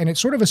realistic. And it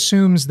sort of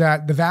assumes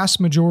that the vast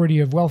majority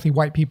of wealthy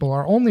white people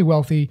are only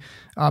wealthy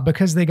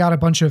because they got a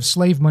bunch of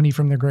slave money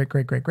from their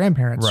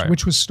great-great-great-grandparents, right,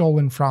 which was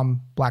stolen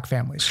from black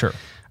families. Sure.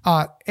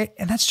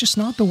 And that's just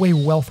not the way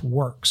wealth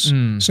works.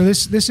 So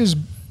this is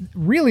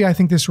really, I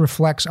think this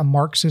reflects a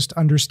Marxist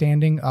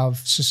understanding of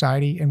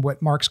society and what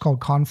Marx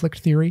called conflict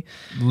theory.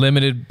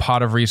 Limited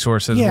pot of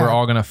resources. Yeah. We're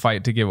all going to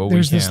fight to get what we can.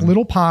 There's this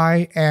little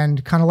pie,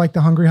 and kind of like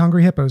the Hungry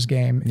Hungry Hippos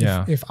game.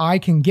 Yeah. If I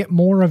can get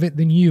more of it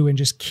than you and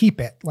just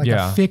keep it like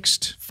a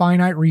fixed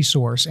finite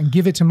resource and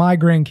give it to my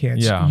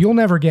grandkids, you'll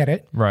never get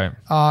it. Right.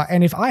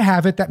 And if I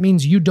have it, that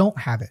means you don't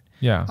have it.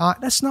 Yeah.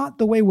 That's not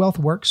the way wealth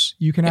works.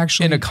 You can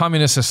actually... In a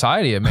communist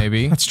society, it may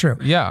be. That's true.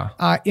 Yeah.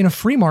 In a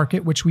free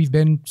market, which we've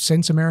been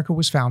since America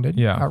was founded,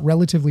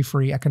 relatively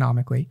free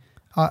economically,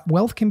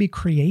 wealth can be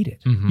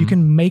created. Mm-hmm. You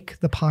can make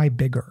the pie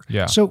bigger.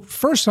 Yeah. So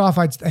first off,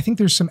 I think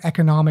there's some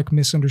economic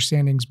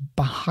misunderstandings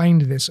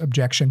behind this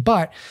objection.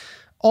 But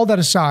all that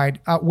aside,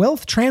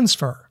 wealth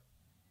transfer,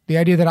 the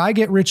idea that I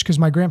get rich because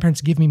my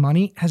grandparents give me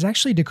money, has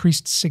actually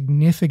decreased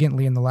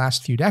significantly in the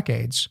last few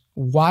decades,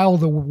 while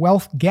the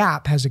wealth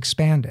gap has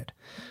expanded.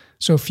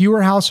 So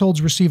fewer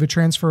households receive a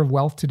transfer of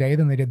wealth today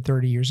than they did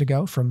 30 years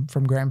ago from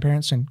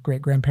grandparents and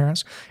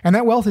great-grandparents. And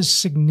that wealth is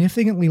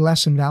significantly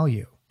less in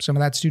value. Some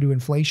of that's due to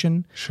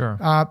inflation. Sure.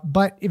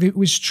 But if it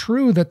was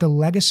true that the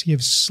legacy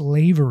of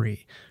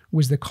slavery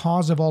was the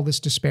cause of all this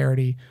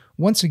disparity,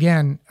 once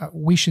again,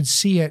 we should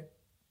see it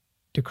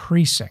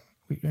decreasing.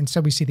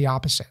 Instead, we see the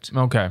opposite.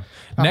 Okay.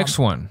 Next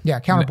one. Yeah,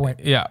 counterpoint.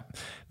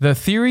 The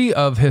theory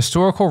of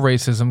historical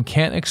racism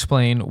can't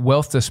explain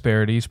wealth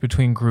disparities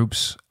between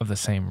groups of the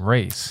same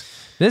race.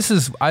 This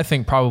is, I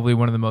think, probably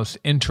one of the most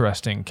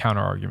interesting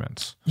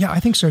counterarguments. Yeah, I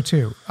think so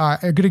too.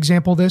 A good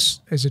example of this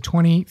is a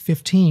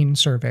 2015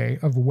 survey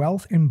of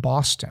wealth in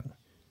Boston,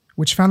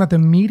 which found that the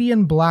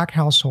median black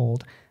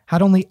household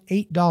had only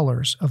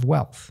 $8 of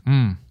wealth.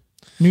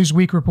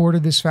 Newsweek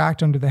reported this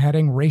fact under the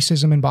heading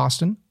Racism in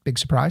Boston. Big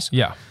surprise.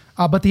 Yeah.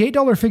 But the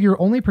 $8 figure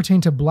only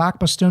pertained to black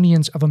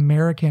Bostonians of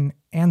American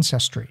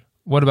ancestry.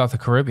 What about the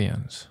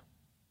Caribbeans?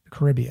 The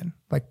Caribbean,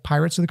 like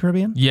Pirates of the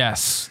Caribbean?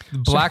 Yes.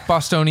 Black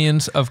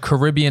Bostonians of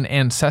Caribbean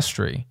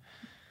ancestry.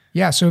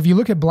 Yeah, so if you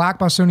look at black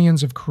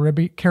Bostonians of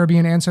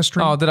Caribbean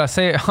ancestry... Oh, did I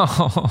say it?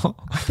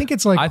 I think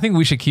it's like... I think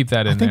we should keep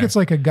that in there. I think it's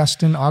like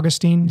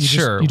Augustine.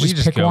 You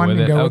just pick go one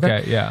and go with it.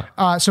 Okay,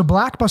 yeah. So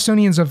black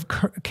Bostonians of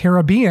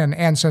Caribbean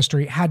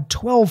ancestry had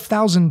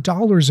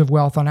 $12,000 of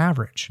wealth on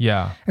average.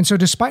 Yeah. And so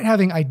despite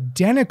having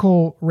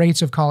identical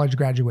rates of college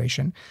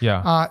graduation,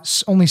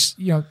 only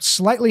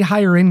slightly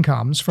higher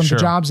incomes from the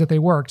jobs that they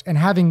worked, and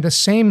having the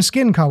same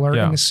skin color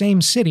in the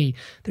same city,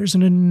 there's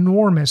an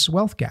enormous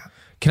wealth gap.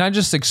 Can I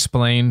just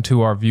explain to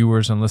our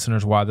viewers and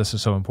listeners why this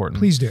is so important?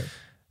 Please do.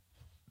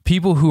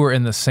 People who are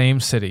in the same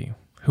city,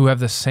 who have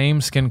the same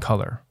skin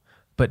color,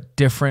 but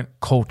different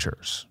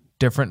cultures,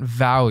 different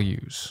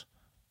values,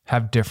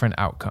 have different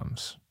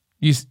outcomes.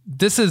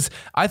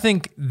 I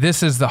think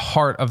this is the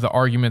heart of the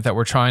argument that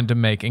we're trying to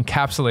make,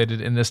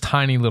 encapsulated in this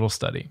tiny little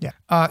study.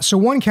 Yeah. So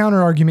one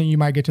counter argument you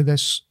might get to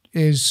this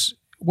is,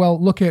 well,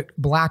 look at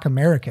Black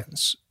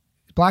Americans.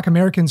 Black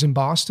Americans in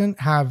Boston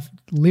have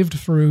lived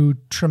through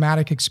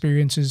traumatic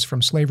experiences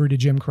from slavery to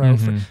Jim Crow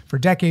for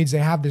decades. They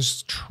have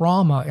this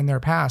trauma in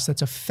their past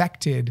that's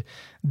affected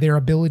their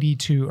ability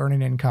to earn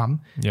an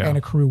income and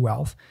accrue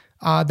wealth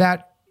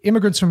that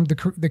immigrants from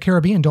the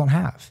Caribbean don't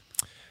have.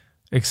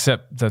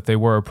 Except that they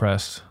were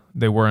oppressed,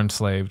 they were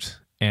enslaved,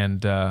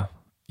 and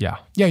Yeah,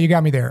 you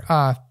got me there.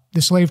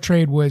 the slave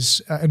trade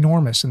was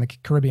enormous in the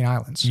Caribbean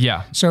islands.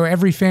 Yeah. So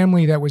every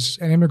family that was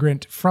an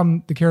immigrant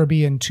from the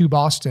Caribbean to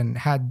Boston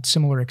had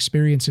similar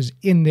experiences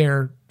in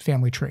their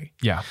family tree.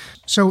 Yeah.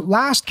 So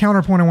last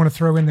counterpoint I want to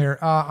throw in there,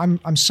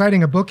 I'm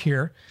citing a book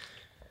here,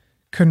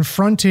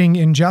 Confronting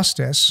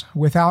Injustice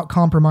Without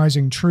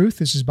Compromising Truth.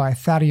 This is by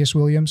Thaddeus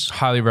Williams.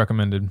 Highly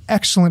recommended.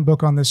 Excellent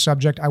book on this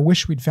subject. I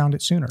wish we'd found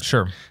it sooner.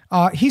 Sure.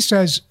 He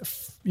says,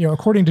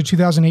 according to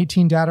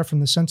 2018 data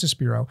from the Census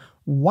Bureau,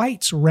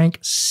 whites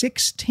rank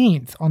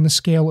 16th on the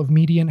scale of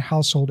median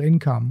household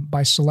income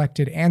by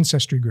selected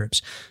ancestry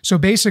groups. So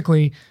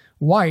basically,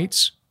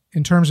 whites,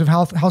 in terms of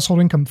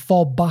household income,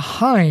 fall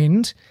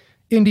behind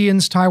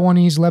Indians,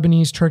 Taiwanese,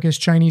 Lebanese, Turkish,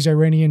 Chinese,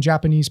 Iranian,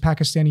 Japanese,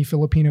 Pakistani,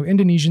 Filipino,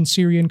 Indonesian,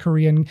 Syrian,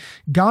 Korean,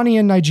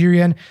 Ghanaian,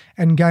 Nigerian,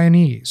 and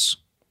Guyanese.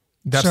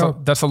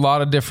 That's a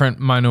lot of different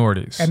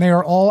minorities. And they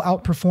are all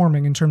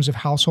outperforming in terms of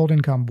household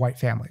income white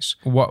families.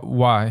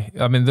 Why?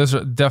 I mean, there's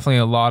definitely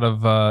a lot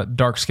of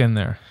dark skin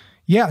there.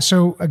 Yeah.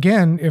 So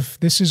again, if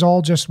this is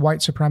all just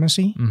white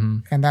supremacy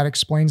and that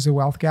explains the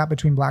wealth gap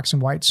between blacks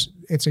and whites,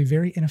 it's a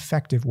very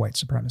ineffective white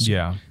supremacy.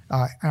 Yeah.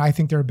 And I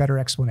think there are better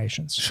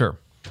explanations. Sure.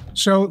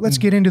 So let's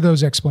get into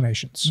those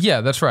explanations. Yeah,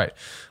 that's right.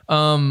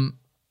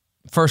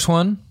 First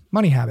one.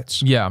 Money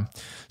habits. Yeah.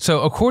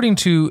 So according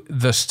to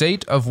the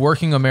State of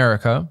Working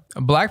America,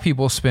 black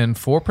people spend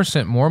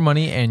 4% more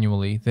money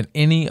annually than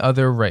any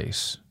other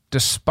race,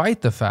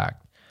 despite the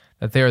fact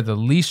that they are the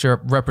least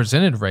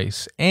represented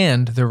race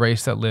and the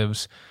race that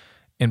lives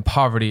in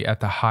poverty at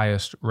the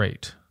highest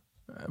rate.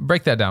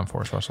 Break that down for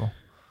us, Russell.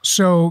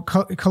 So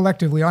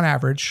collectively, on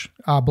average,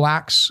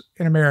 blacks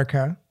in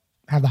America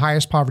have the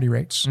highest poverty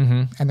rates,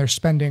 and they're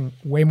spending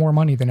way more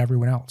money than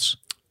everyone else.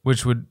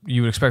 Which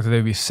you would expect that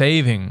they'd be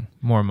saving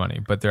more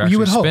money, but they're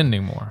actually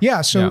spending more.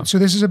 Yeah. So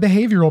this is a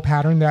behavioral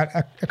pattern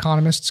that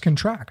economists can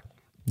track.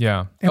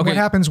 Yeah. And what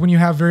happens when you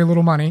have very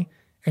little money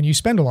and you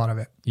spend a lot of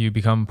it? You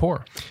become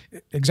poor.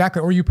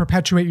 Exactly. Or you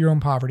perpetuate your own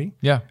poverty.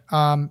 Yeah.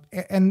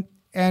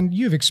 And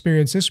you've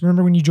experienced this.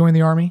 Remember when you joined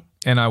the Army?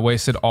 And I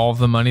wasted all of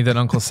the money that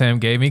Uncle Sam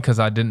gave me because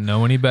I didn't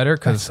know any better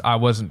because I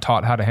wasn't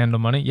taught how to handle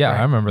money. Yeah, right.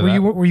 I remember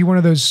that. Were you one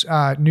of those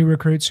new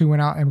recruits who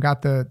went out and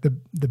got the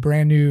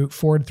brand new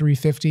Ford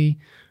 350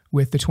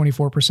 with the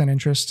 24%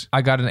 interest?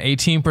 I got an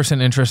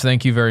 18% interest,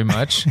 thank you very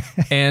much.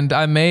 And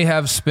I may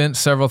have spent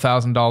several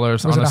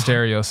 $1,000s on a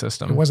stereo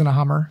system. It wasn't a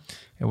Hummer?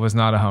 It was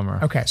not a Hummer.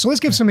 Okay, so let's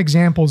give some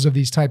examples of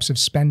these types of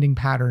spending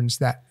patterns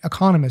that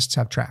economists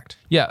have tracked.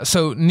 Yeah,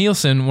 so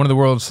Nielsen, one of the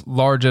world's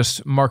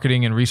largest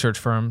marketing and research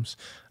firms,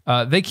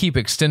 they keep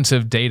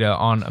extensive data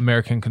on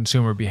American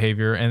consumer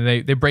behavior, and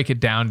they break it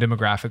down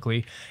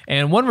demographically.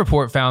 And one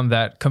report found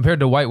that compared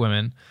to white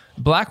women,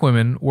 black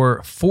women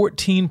were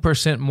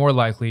 14% more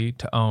likely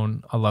to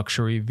own a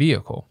luxury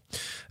vehicle,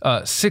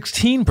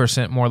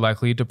 16% more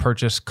likely to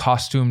purchase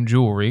costume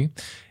jewelry,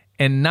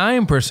 and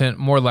 9%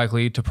 more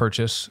likely to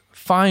purchase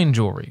fine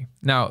jewelry.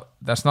 Now,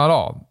 that's not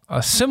all.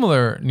 A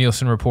similar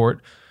Nielsen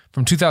report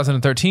from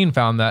 2013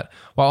 found that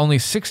while only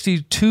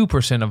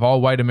 62% of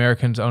all white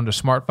Americans owned a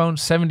smartphone,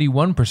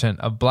 71%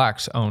 of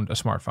blacks owned a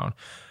smartphone.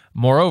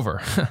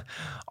 Moreover,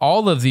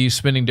 all of these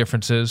spending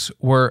differences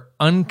were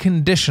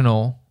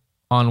unconditional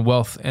on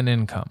wealth and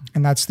income.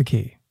 And that's the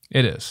key.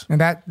 It is. And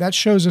that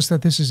shows us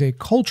that this is a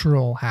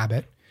cultural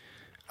habit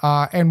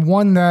and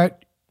one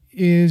that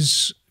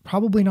is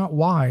probably not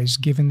wise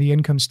given the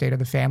income state of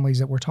the families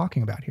that we're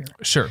talking about here.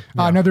 Sure.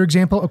 Yeah. Another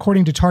example,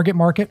 according to Target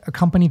Market, a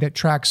company that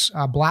tracks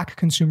black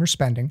consumer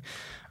spending,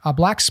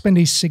 blacks spend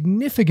a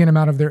significant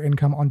amount of their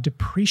income on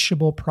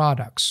depreciable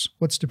products.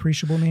 What's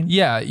depreciable mean?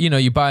 Yeah,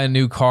 you buy a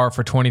new car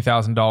for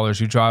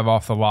 $20,000, you drive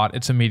off the lot,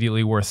 it's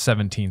immediately worth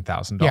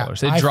 $17,000.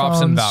 Yeah, it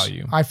drops in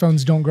value.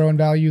 iPhones don't grow in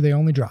value, they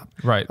only drop.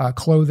 Right.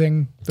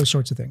 Clothing, those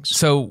sorts of things.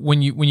 So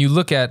when you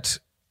look at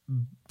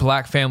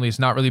black families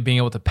not really being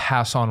able to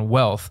pass on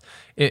wealth,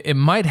 it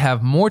might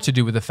have more to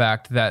do with the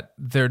fact that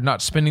they're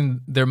not spending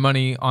their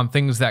money on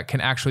things that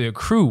can actually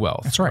accrue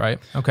wealth. That's right.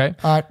 Okay.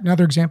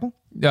 Another example?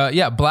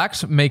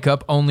 Blacks make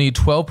up only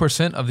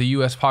 12% of the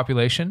U.S.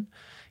 population,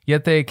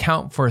 yet they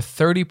account for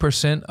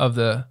 30% of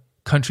the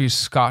country's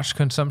Scotch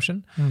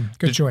consumption.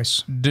 Good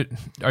choice.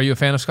 Are you a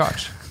fan of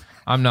Scotch?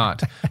 I'm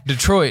not.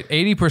 Detroit,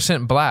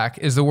 80% black,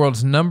 is the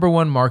world's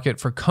 #1 market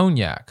for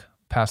cognac,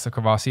 past the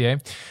Courvoisier.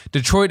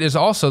 Detroit is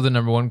also the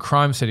 #1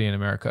 crime city in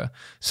America.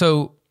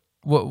 So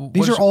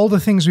these are all the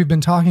things we've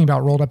been talking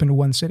about rolled up into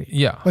one city.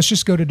 Yeah. Let's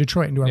just go to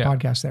Detroit and do our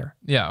podcast there.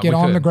 Yeah. Get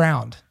on the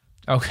ground.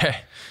 Okay.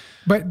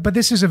 But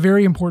this is a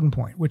very important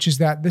point, which is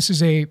that this is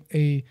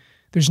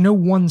there's no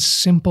one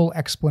simple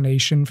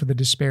explanation for the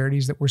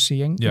disparities that we're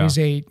seeing. Yeah. It is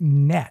a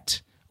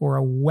net or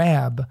a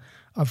web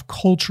of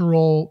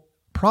cultural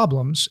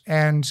problems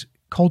and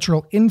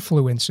cultural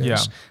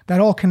influences that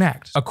all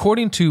connect.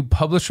 According to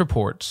published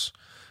reports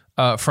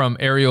from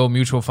Ariel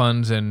Mutual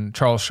Funds and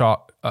Charles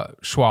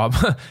Schwab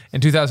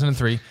in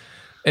 2003,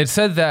 it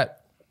said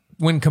that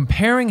when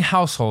comparing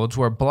households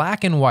where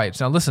black and whites,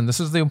 now listen,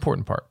 this is the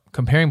important part,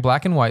 comparing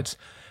black and whites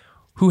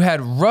who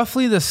had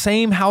roughly the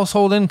same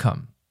household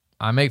income.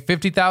 I make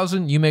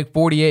 $50,000, you make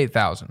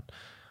 $48,000.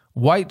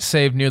 Whites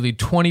save nearly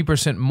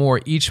 20%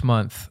 more each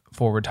month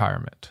for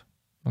retirement.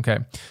 Okay.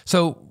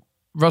 So,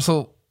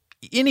 Russell,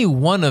 any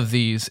one of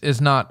these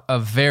is not a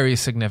very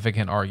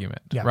significant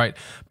argument, right?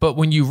 But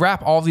when you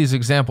wrap all these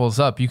examples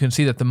up, you can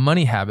see that the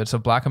money habits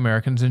of Black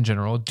Americans in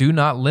general do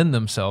not lend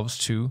themselves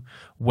to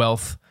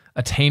wealth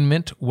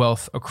attainment,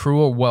 wealth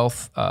accrual,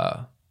 wealth,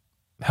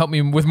 help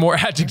me with more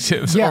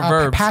adjectives or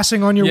verbs.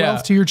 Passing on your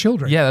wealth to your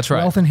children. Yeah, that's right.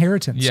 Wealth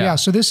inheritance. Yeah.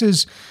 So this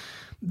is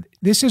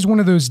one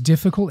of those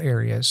difficult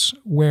areas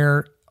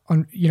where,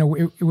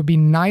 it would be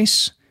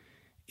nice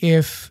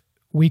if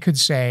we could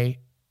say,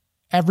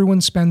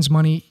 everyone spends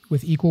money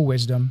with equal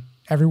wisdom.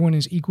 Everyone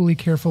is equally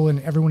careful and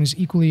everyone is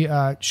equally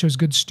shows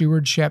good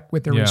stewardship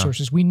with their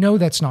resources. We know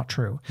that's not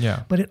true.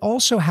 Yeah. But it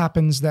also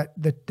happens that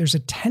there's a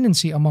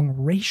tendency among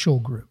racial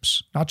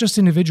groups, not just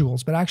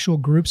individuals, but actual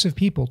groups of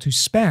people to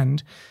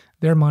spend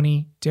their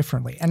money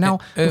differently. And now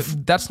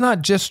that's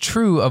not just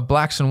true of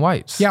blacks and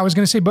whites. Yeah, I was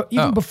going to say, but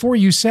even before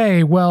you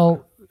say,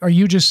 well, are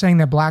you just saying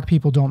that black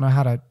people don't know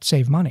how to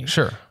save money?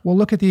 Sure. Well,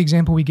 look at the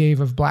example we gave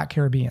of Black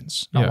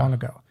Caribbeans not long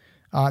ago.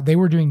 They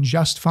were doing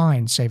just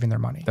fine saving their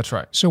money. That's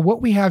right. So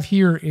what we have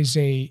here is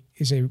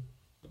an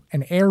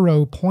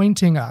arrow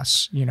pointing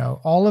us,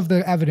 all of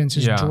the evidence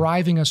is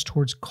driving us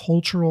towards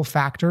cultural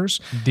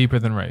factors deeper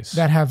than race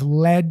that have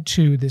led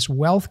to this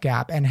wealth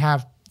gap and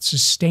have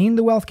sustained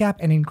the wealth gap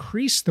and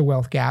increased the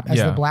wealth gap as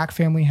the black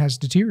family has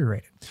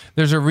deteriorated.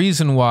 There's a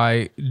reason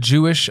why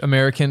Jewish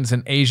Americans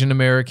and Asian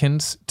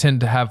Americans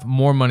tend to have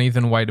more money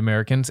than white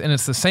Americans. And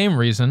it's the same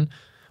reason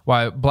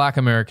why black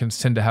Americans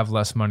tend to have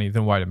less money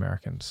than white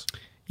Americans.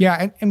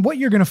 Yeah, and what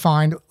you're going to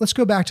find, let's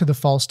go back to the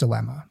false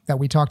dilemma that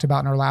we talked about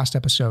in our last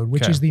episode,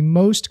 which is the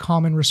most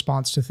common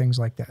response to things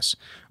like this,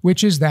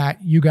 which is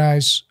that you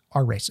guys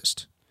are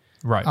racist.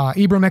 Right.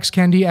 Ibram X.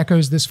 Kendi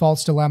echoes this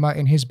false dilemma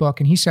in his book,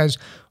 and he says,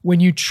 when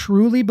you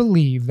truly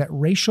believe that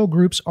racial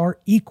groups are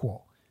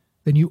equal,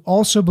 then you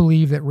also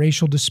believe that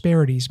racial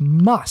disparities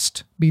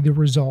must be the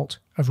result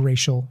of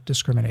racial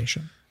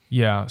discrimination.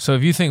 Yeah. So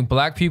if you think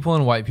black people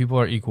and white people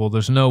are equal,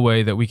 there's no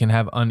way that we can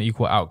have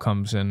unequal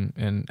outcomes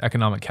in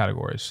economic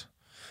categories.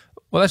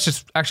 Well, that's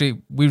just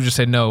actually, we would just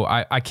say, no,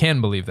 I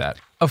can believe that.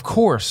 Of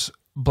course,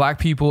 black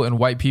people and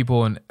white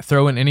people, and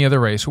throw in any other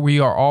race, we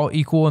are all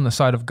equal in the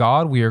sight of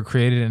God. We are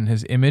created in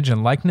his image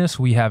and likeness.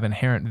 We have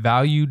inherent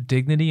value,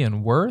 dignity,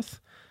 and worth.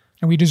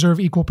 And we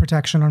deserve equal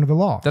protection under the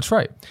law. That's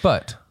right.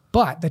 But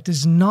that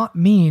does not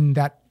mean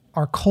that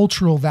our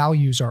cultural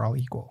values are all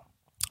equal.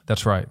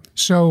 That's right.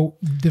 So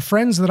the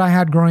friends that I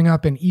had growing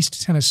up in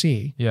East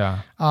Tennessee,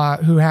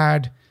 who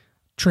had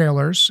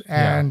trailers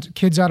and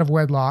kids out of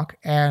wedlock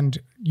and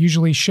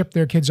usually shipped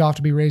their kids off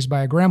to be raised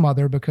by a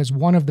grandmother because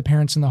one of the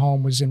parents in the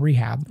home was in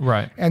rehab,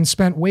 and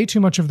spent way too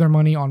much of their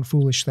money on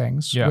foolish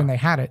things when they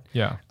had it.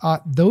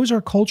 Those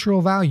are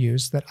cultural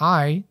values that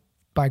I,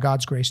 by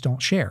God's grace,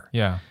 don't share.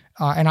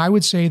 And I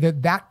would say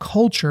that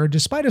culture,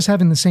 despite us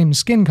having the same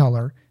skin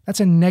color, that's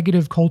a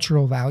negative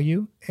cultural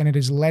value, and it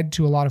has led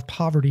to a lot of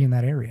poverty in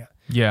that area.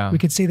 We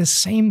could say the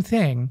same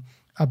thing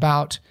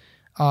about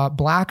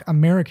black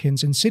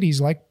Americans in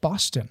cities like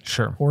Boston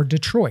or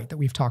Detroit that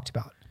we've talked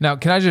about. Now,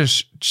 can I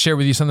just share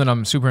with you something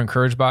I'm super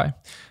encouraged by?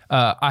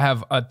 I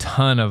have a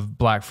ton of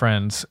black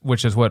friends,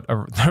 which is what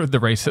the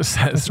racist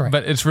says,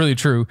 but it's really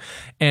true.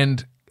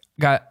 And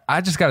God, I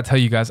just got to tell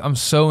you guys, I'm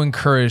so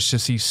encouraged to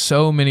see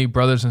so many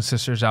brothers and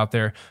sisters out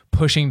there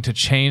pushing to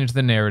change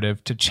the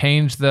narrative, to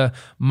change the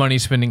money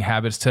spending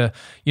habits, to,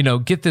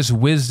 get this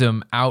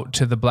wisdom out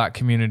to the black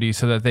community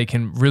so that they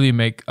can really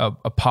make a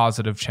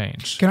positive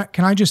change.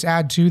 Can I just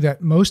add too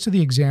that most of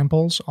the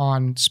examples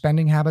on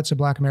spending habits of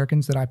black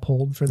Americans that I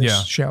pulled for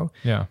this show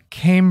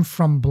came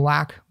from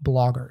black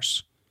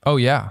bloggers. Oh,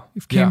 yeah.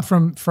 It came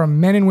from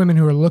men and women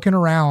who are looking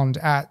around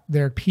at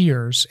their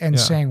peers and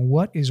saying,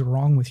 what is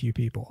wrong with you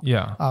people?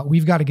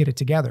 We've got to get it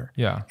together.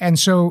 And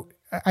so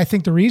I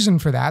think the reason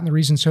for that, and the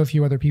reason so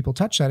few other people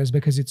touch that, is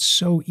because it's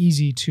so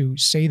easy to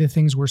say the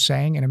things we're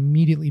saying and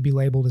immediately be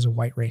labeled as a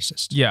white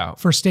racist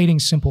for stating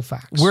simple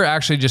facts. We're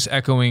actually just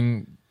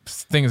echoing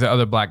things that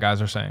other black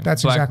guys are saying.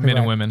 That's black exactly men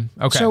right. and women.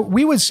 Okay. So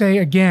we would say,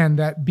 again,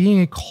 that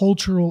being a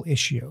cultural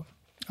issue,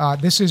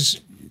 this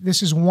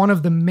is one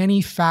of the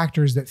many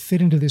factors that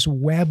fit into this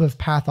web of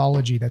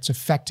pathology that's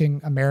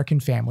affecting American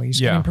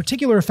families, and in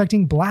particular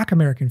affecting black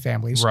American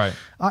families.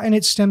 And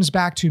it stems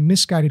back to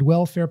misguided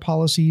welfare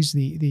policies,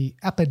 the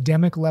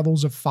epidemic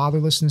levels of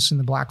fatherlessness in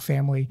the black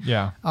family,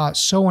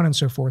 so on and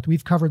so forth.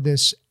 We've covered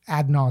this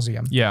ad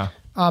nauseum.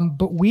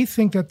 But we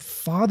think that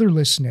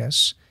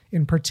fatherlessness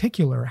in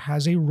particular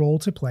has a role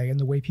to play in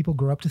the way people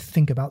grow up to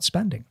think about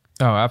spending.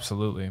 Oh,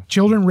 absolutely.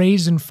 Children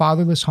raised in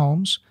fatherless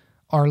homes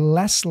are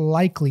less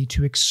likely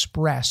to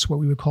express what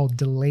we would call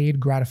delayed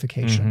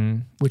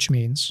gratification, which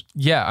means...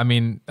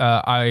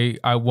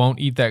 I won't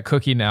eat that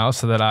cookie now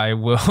so that I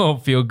will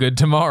feel good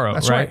tomorrow,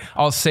 right?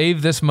 I'll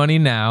save this money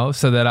now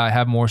so that I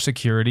have more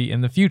security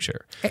in the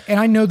future. And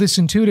I know this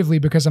intuitively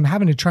because I'm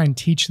having to try and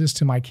teach this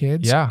to my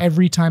kids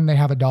every time they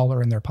have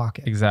 $1 in their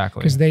pocket. Exactly.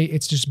 Because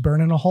it's just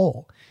burning a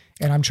hole.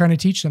 And I'm trying to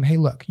teach them, hey,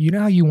 look, you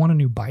know how you want a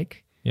new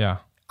bike?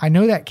 I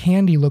know that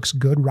candy looks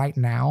good right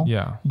now,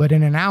 Yeah. but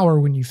in an hour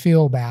when you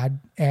feel bad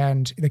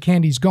and the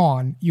candy's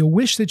gone, you'll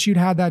wish that you'd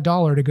had that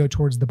dollar to go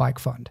towards the bike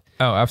fund.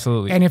 Oh,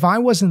 absolutely. And if I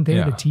wasn't there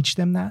Yeah. to teach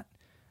them that,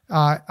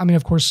 I mean,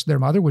 of course, their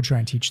mother would try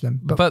and teach them.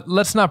 But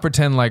let's not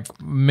pretend like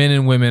men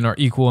and women are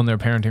equal in their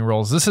parenting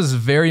roles. This is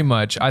very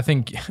much, I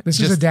think, This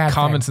is a dad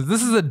common thing. sense.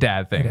 This is a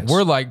dad thing. It is.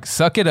 We're like,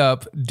 suck it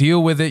up,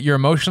 deal with it. Your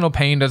emotional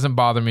pain doesn't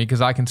bother me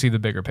because I can see the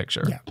bigger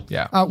picture.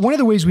 Yeah. One of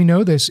the ways we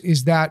know this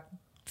is that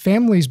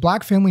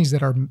black families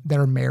that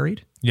are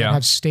married, Yeah. that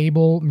have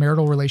stable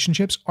marital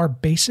relationships, are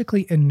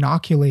basically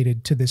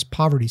inoculated to this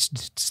poverty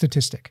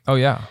statistic. Oh,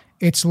 yeah.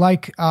 It's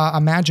like a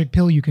magic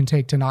pill you can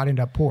take to not end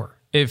up poor.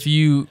 If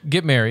you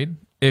get married,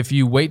 if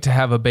you wait to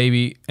have a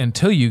baby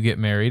until you get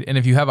married, and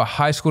if you have a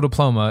high school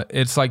diploma,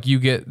 it's like you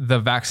get the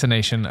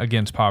vaccination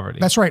against poverty.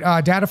 That's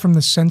right. Data from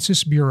the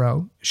Census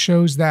Bureau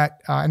shows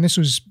that, and this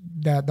was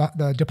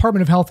the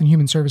Department of Health and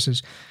Human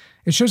Services,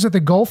 it shows that the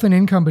gulf in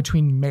income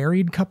between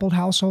married coupled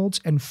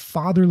households and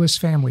fatherless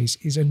families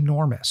is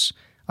enormous.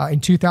 In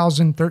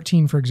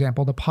 2013, for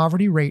example, the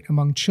poverty rate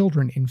among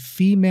children in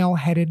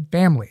female-headed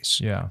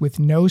families with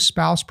no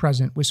spouse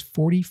present was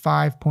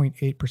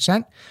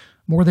 45.8%,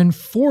 more than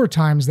 4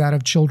 times that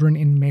of children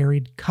in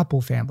married couple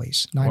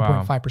families,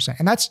 9.5%.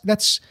 And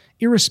that's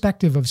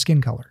irrespective of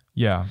skin color.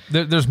 Yeah,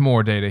 there's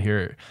more data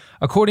here.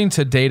 According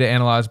to data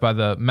analyzed by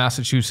the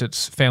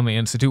Massachusetts Family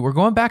Institute, we're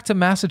going back to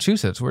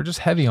Massachusetts. We're just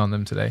heavy on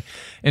them today.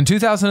 In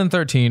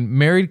 2013,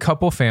 married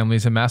couple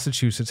families in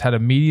Massachusetts had a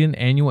median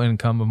annual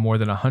income of more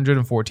than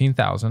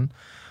 $114,000,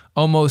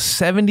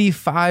 almost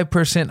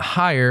 75%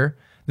 higher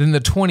than the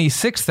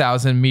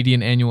 $26,000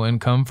 median annual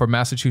income for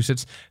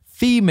Massachusetts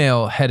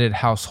female-headed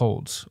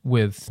households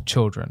with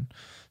children.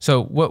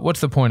 So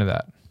what's the point of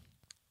that?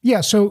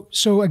 Yeah.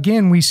 So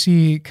again, we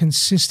see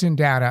consistent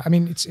data. I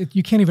mean,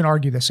 you can't even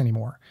argue this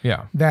anymore.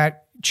 Yeah.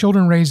 That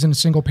children raised in a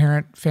single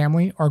parent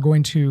family are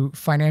going to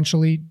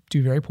financially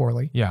do very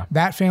poorly. Yeah.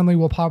 That family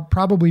will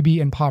probably be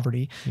in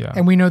poverty. Yeah.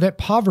 And we know that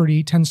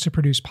poverty tends to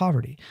produce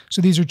poverty.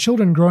 So these are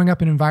children growing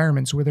up in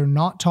environments where they're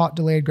not taught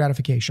delayed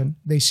gratification.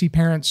 They see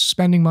parents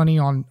spending money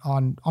on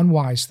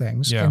unwise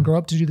things and grow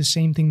up to do the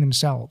same thing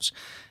themselves.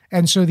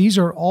 And so these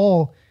are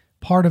all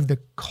part of the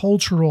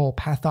cultural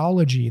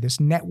pathology, this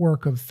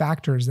network of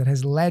factors that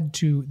has led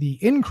to the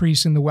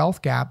increase in the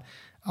wealth gap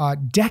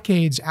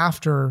decades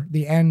after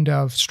the end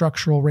of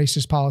structural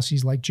racist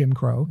policies like Jim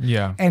Crow.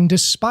 Yeah. And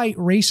despite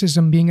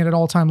racism being at an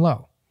all-time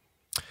low.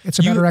 It's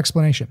a better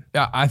explanation.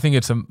 Yeah, I think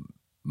it's a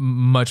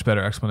much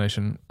better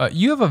explanation.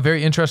 You have a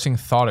very interesting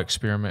thought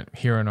experiment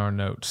here in our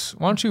notes.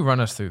 Why don't you run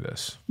us through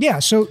this? Yeah,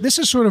 so this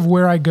is sort of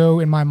where I go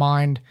in my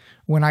mind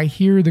when I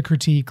hear the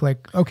critique,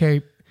 like,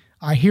 okay,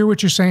 I hear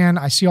what you're saying.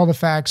 I see all the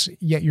facts,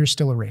 yet you're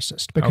still a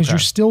racist because you're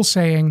still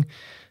saying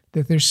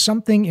that there's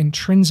something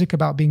intrinsic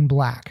about being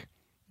black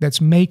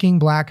that's making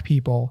black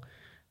people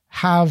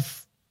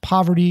have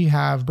poverty,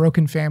 have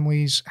broken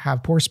families,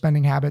 have poor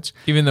spending habits.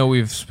 Even though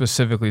we've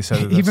specifically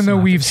said that Even though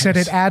we've said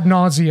it ad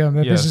nauseum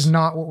that this Yes. is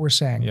not what we're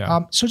saying.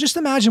 Yeah. So just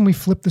imagine we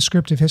flip the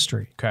script of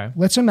history. Okay.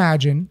 Let's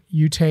imagine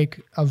you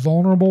take a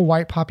vulnerable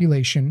white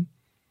population,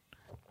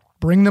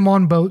 bring them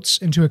on boats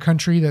into a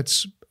country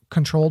that's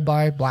controlled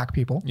by black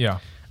people,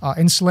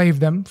 enslave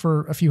them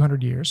for a few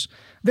hundred years,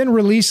 then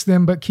release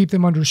them, but keep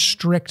them under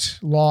strict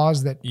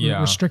laws that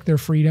restrict their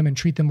freedom and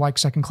treat them like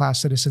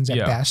second-class citizens at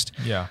best.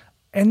 Yeah.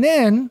 And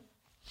then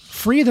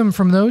free them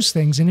from those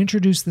things and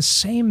introduce the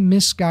same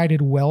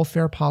misguided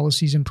welfare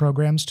policies and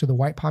programs to the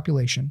white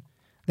population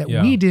that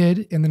we did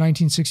in the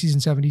 1960s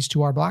and 70s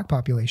to our black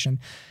population,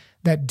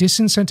 that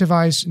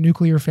disincentivize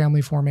nuclear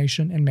family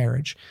formation and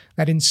marriage,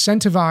 that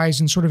incentivize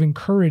and sort of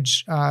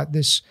encourage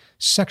this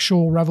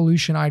sexual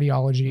revolution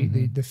ideology,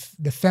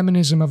 the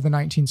feminism of the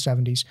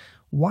 1970s.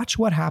 Watch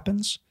what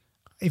happens.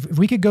 If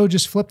we could go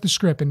just flip the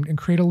script and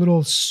create a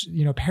little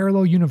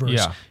parallel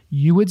universe,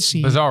 you would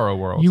see Bizarro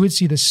world. You would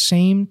see the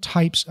same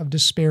types of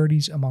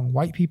disparities among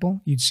white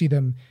people. You'd see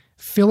them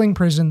filling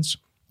prisons.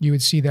 You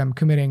would see them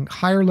committing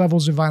higher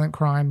levels of violent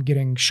crime,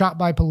 getting shot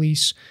by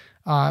police,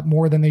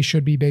 more than they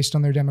should be based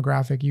on their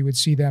demographic. You would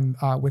see them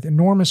with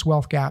enormous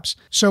wealth gaps.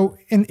 So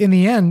in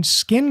the end,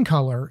 skin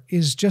color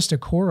is just a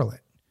correlate.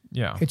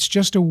 Yeah. It's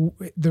just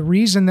the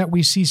reason that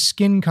we see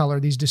skin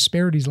color, these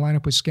disparities line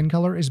up with skin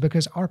color, is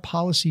because our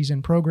policies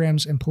and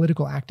programs and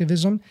political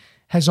activism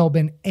has all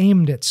been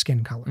aimed at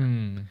skin color.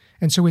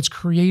 And so it's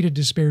created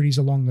disparities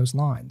along those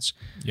lines.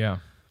 Yeah.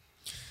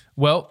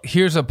 Well,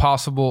 here's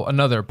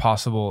another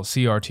possible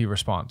CRT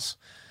response.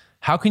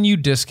 How can you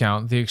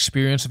discount the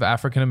experience of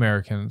African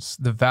Americans,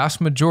 the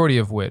vast majority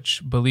of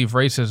which believe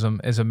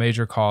racism is a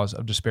major cause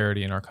of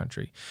disparity in our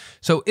country?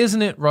 So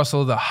isn't it,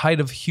 Russell, the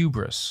height of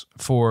hubris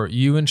for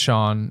you and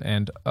Sean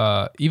and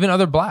even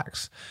other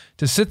blacks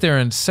to sit there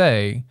and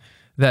say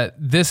that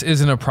this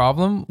isn't a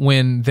problem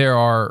when there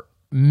are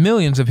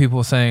millions of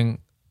people saying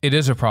it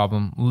is a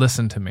problem,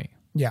 listen to me?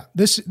 Yeah,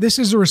 this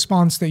is a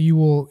response that you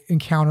will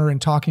encounter in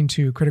talking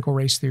to critical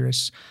race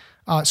theorists,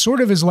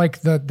 sort of as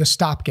like the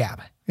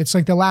stopgap. It's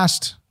like the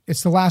last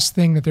It's the last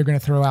thing that they're going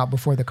to throw out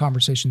before the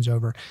conversation's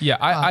over. Yeah,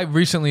 I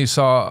recently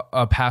saw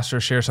a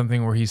pastor share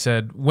something where he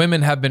said,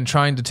 women have been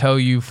trying to tell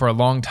you for a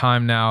long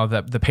time now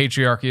that the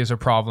patriarchy is a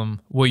problem.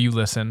 Will you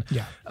listen?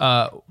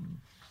 Yeah.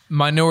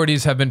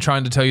 Minorities have been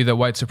trying to tell you that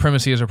white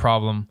supremacy is a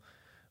problem.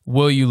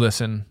 Will you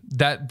listen?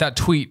 That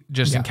tweet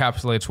just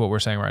encapsulates what we're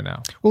saying right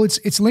now. Well,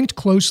 it's linked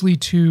closely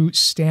to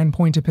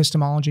standpoint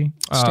epistemology.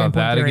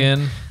 Standpoint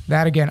theory.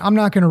 That again. I'm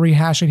not going to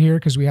rehash it here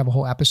because we have a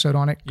whole episode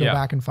on it. Go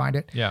back and find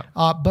it. Yeah.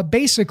 But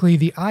basically,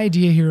 the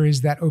idea here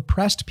is that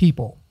oppressed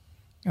people,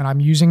 and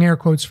I'm using air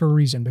quotes for a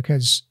reason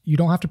because you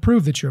don't have to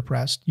prove that you're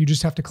oppressed. You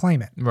just have to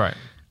claim it. Right.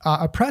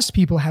 Oppressed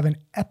people have an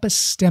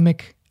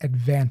epistemic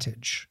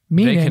advantage,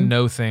 meaning they can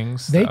know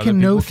things. They can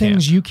know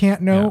things you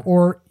can't know,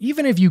 or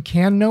even if you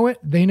can know it,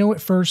 they know it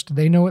first.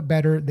 They know it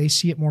better. They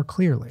see it more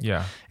clearly.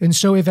 Yeah. And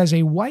so, if as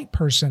a white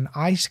person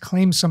I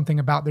claim something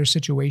about their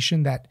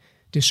situation that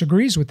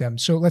disagrees with them,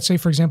 so let's say,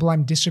 for example,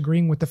 I'm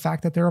disagreeing with the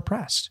fact that they're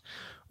oppressed.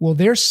 Well,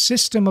 their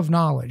system of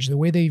knowledge, the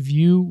way they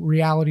view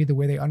reality, the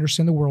way they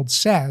understand the world,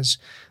 says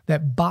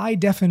that by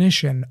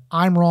definition,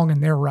 I'm wrong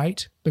and they're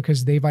right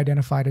because they've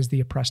identified as the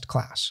oppressed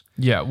class.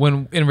 Yeah,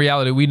 when in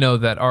reality, we know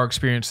that our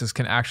experiences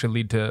can actually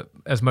lead to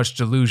as much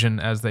delusion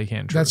as they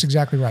can. That's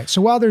exactly right.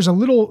 So while there's a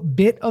little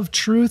bit of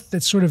truth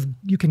that sort of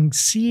you can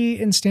see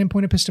in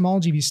standpoint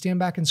epistemology, if you stand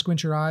back and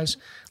squint your eyes.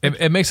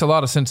 It makes a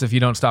lot of sense if you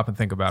don't stop and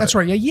think about it. That's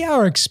right. Yeah,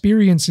 our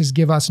experiences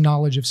give us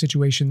knowledge of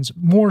situations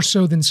more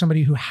so than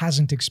somebody who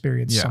hasn't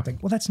experienced something.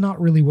 Well, that's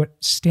not really what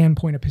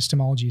standpoint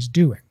epistemology is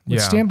doing. What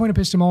standpoint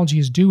epistemology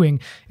is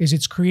doing is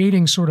it's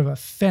creating sort of a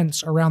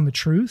fence around the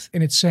truth,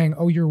 and it's saying,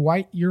 oh, you're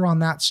white, you're on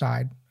that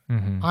side.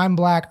 I'm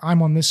black,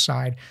 I'm on this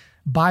side.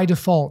 By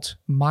default,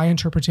 my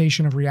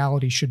interpretation of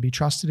reality should be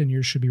trusted and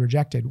yours should be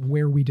rejected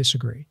where we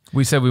disagree.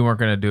 We said we weren't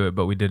going to do it,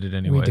 but we did it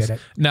anyways. We did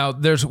it. Now,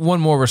 there's one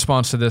more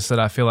response to this that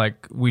I feel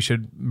like we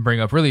should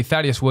bring up. Really,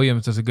 Thaddeus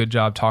Williams does a good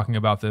job talking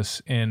about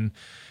this in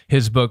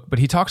his book, but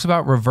he talks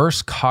about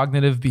reverse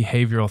cognitive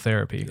behavioral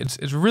therapy. It's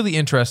a really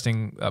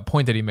interesting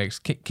point that he makes.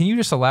 Can you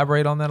just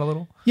elaborate on that a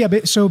little? Yeah,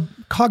 but so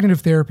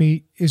cognitive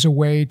therapy is a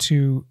way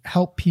to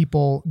help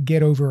people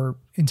get over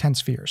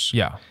intense fears.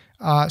 Yeah.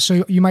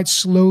 So you might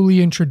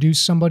slowly introduce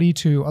somebody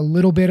to a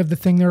little bit of the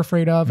thing they're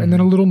afraid of, and then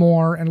a little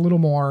more and a little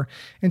more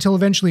until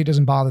eventually it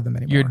doesn't bother them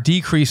anymore. You're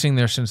decreasing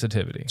their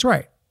sensitivity. That's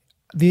right.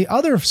 The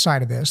other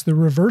side of this, the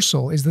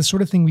reversal, is the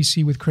sort of thing we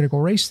see with critical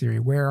race theory,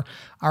 where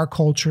our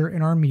culture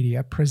and our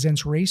media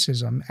presents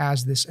racism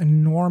as this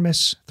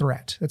enormous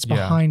threat that's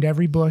behind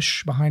every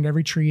bush, behind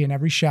every tree, and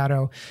every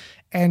shadow.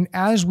 And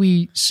as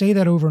we say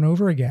that over and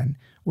over again,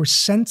 we're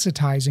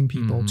sensitizing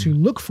people to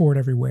look for it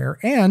everywhere,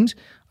 and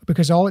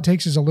because all it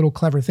takes is a little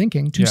clever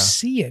thinking to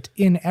see it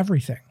in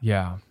everything.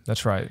 Yeah,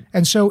 that's right.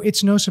 And so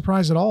it's no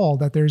surprise at all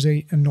that there's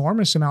an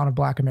enormous amount of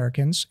Black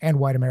Americans and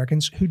white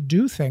Americans who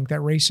do think that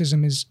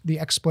racism is the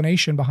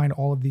explanation behind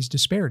all of these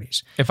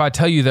disparities. If I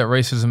tell you that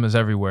racism is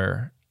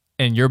everywhere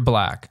and you're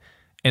Black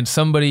and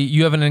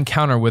you have an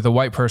encounter with a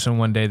white person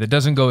one day that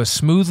doesn't go as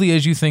smoothly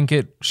as you think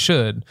it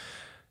should,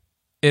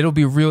 it'll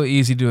be real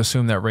easy to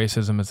assume that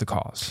racism is the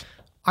cause.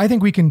 I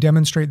think we can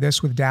demonstrate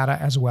this with data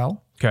as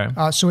well. Okay.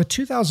 So a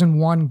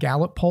 2001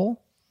 Gallup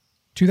poll,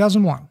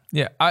 2001.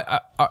 Yeah.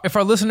 If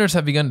our listeners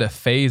have begun to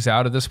phase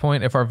out at this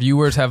point, if our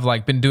viewers have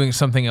been doing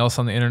something else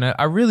on the internet,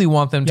 I really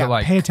want them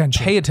to pay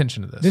attention. Pay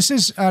attention to this. This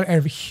is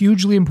a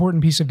hugely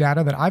important piece of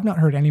data that I've not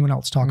heard anyone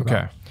else talk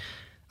about.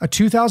 A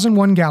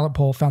 2001 Gallup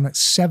poll found that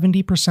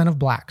 70% of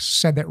Blacks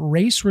said that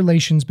race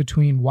relations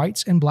between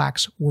whites and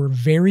Blacks were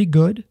very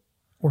good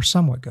or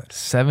somewhat good.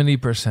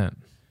 70%.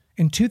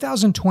 In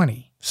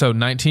 2020. So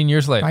 19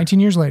 years later. 19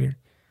 years later.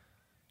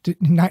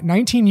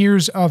 19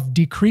 years of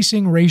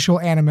decreasing racial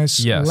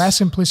animus, less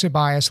implicit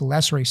bias,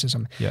 less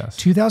racism. Yes.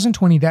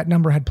 2020, that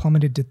number had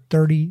plummeted to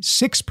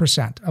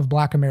 36% of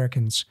Black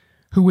Americans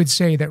who would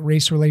say that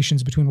race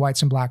relations between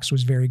whites and Blacks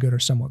was very good or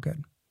somewhat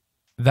good.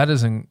 That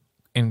is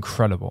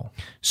incredible.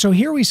 So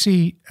here we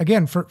see,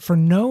 again, for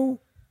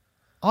no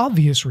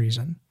obvious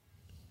reason,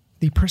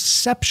 the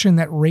perception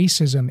that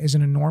racism is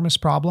an enormous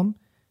problem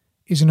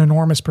is an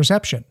enormous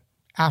perception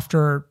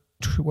after,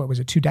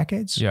 2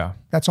 decades? Yeah.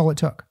 That's all it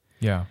took.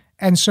 Yeah.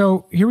 And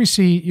so here we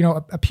see,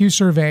 a Pew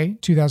survey,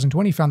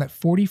 2020, found that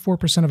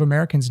 44% of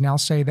Americans now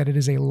say that it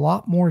is a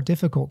lot more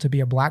difficult to be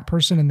a Black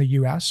person in the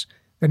U.S.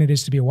 than it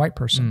is to be a white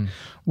person,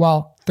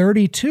 while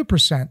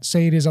 32%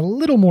 say it is a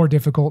little more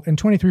difficult,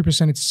 and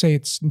 23% say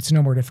it's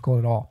no more difficult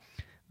at all.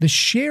 The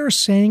share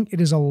saying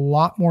it is a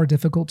lot more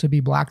difficult to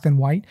be Black than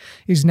white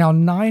is now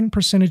 9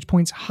 percentage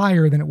points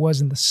higher than it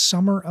was in the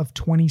summer of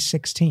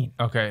 2016.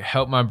 Okay,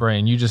 help my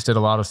brain. You just did a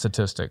lot of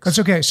statistics. That's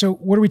okay. So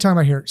what are we talking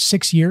about here?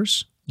 6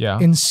 years? Yeah.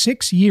 In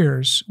 6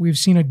 years, we've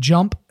seen a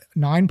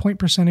 9-point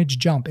percentage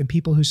jump in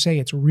people who say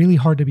it's really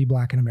hard to be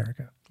Black in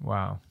America.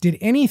 Wow. Did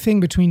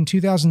anything between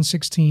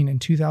 2016 and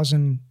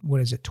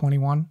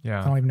 21? Yeah.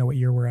 I don't even know what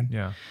year we're in.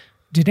 Yeah.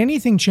 Did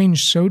anything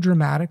change so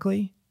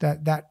dramatically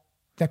that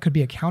that could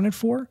be accounted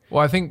for.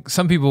 Well, I think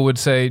some people would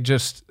say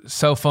just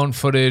cell phone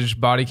footage,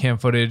 body cam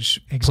footage,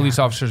 police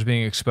officers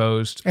being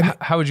exposed. And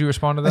how would you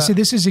respond to that? I say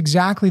this is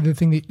exactly the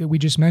thing that we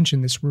just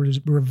mentioned, this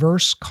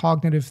reverse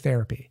cognitive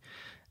therapy.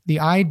 The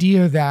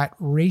idea that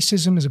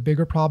racism is a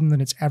bigger problem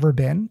than it's ever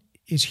been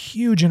is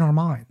huge in our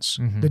minds.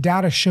 The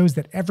data shows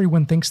that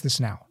everyone thinks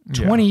this now.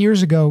 20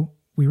 years ago,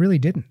 we really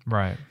didn't.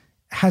 Right.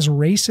 Has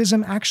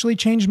racism actually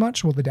changed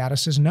much? Well, the data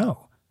says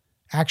no.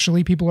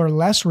 Actually, people are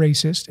less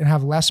racist and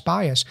have less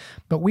bias,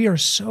 but we are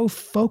so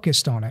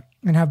focused on it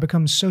and have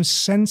become so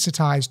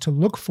sensitized to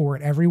look for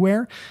it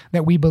everywhere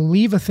that we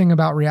believe a thing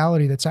about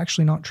reality that's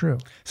actually not true.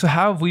 So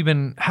how have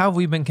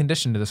we been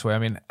conditioned to this way? I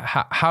mean,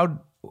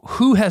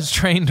 who has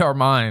trained our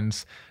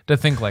minds to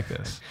think like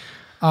this?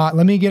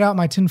 Let me get out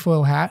my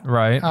tinfoil hat.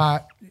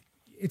 Right.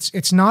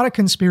 It's not a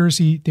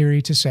conspiracy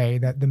theory to say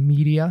that the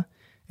media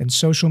and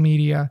social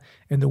media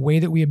and the way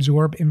that we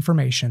absorb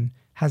information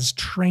has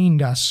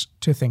trained us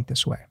to think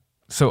this way.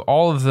 So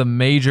all of the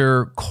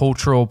major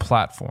cultural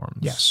platforms.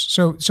 Yes.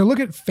 So look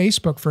at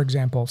Facebook, for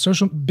example,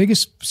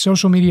 biggest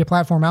social media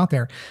platform out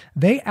there.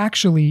 They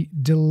actually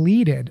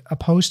deleted a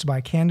post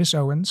by Candace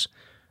Owens,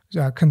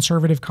 a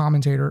conservative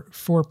commentator,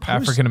 for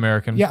African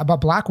American. Yeah, about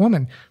black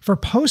woman, for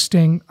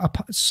posting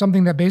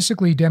something that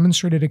basically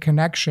demonstrated a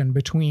connection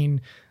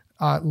between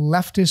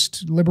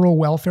leftist liberal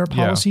welfare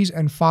policies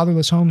and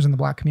fatherless homes in the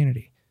black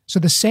community. So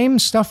the same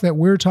stuff that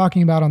we're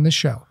talking about on this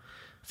show,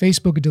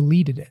 Facebook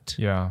deleted it.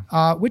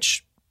 Yeah.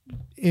 Which,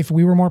 if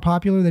we were more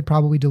popular, they'd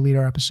probably delete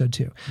our episode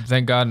too.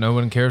 Thank God no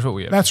one cares what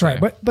we have. That's to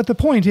right. say. But the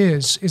point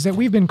is that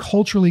we've been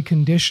culturally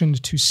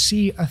conditioned to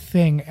see a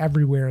thing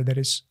everywhere that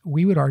is,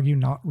 we would argue,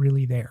 not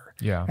really there.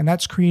 Yeah. And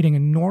that's creating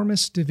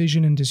enormous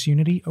division and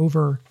disunity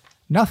over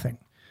nothing.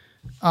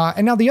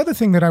 And now the other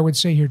thing that I would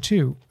say here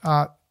too,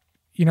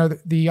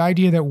 the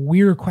idea that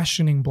we're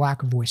questioning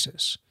black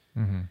voices.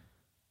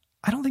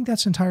 I don't think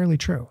that's entirely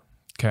true.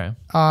 Okay.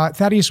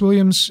 Thaddeus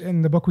Williams,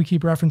 in the book we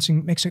keep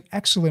referencing, makes an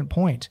excellent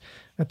point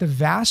that the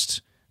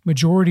vast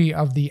majority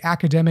of the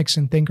academics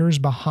and thinkers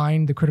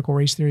behind the critical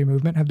race theory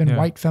movement have been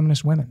white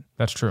feminist women.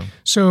 That's true.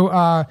 So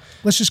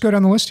let's just go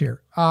down the list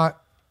here.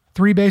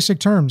 3 basic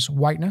terms: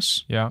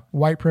 whiteness,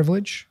 white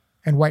privilege,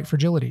 and white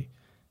fragility.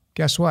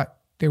 Guess what?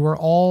 They were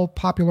all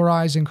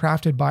popularized and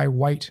crafted by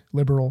white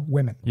liberal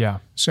women. Yeah.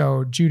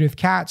 So Judith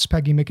Katz,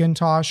 Peggy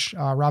McIntosh,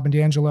 Robin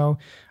DiAngelo.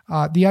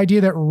 The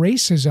idea that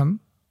racism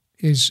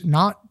is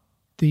not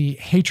the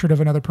hatred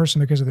of another person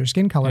because of their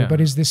skin color,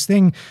 but is this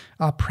thing,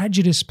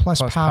 prejudice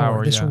plus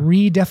power, this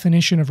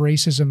redefinition of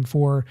racism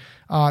for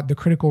the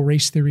critical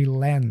race theory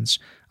lens.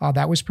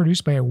 That was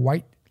produced by a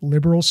white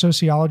liberal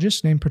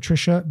sociologist named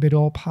Patricia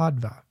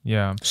Biddle-Padva.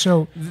 Yeah.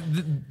 So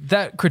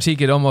that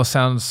critique, it almost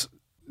sounds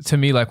to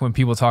me like when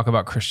people talk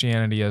about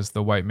Christianity as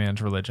the white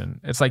man's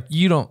religion. It's like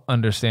you don't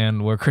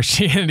understand where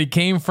Christianity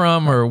came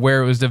from or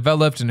where it was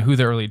developed and who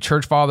the early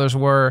church fathers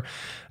were.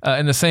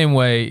 In the same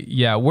way,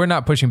 we're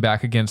not pushing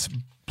back against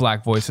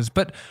black voices,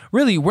 but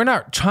really we're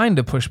not trying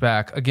to push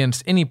back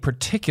against any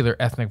particular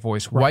ethnic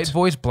voice, white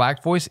voice,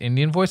 black voice,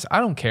 Indian voice. I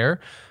don't care.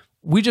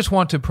 We just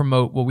want to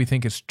promote what we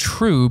think is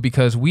true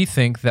because we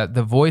think that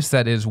the voice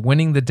that is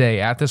winning the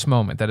day at this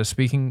moment, that is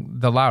speaking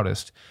the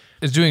loudest,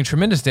 is doing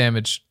tremendous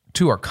damage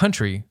to our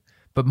country,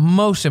 but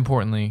most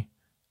importantly,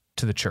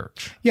 to the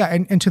church. Yeah,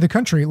 and to the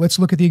country. Let's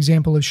look at the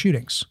example of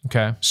shootings.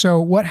 Okay.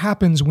 So what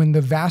happens when the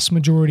vast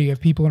majority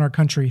of people in our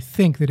country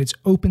think that it's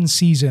open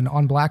season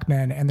on black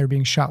men and they're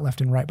being shot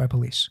left and right by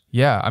police?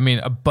 Yeah, I mean,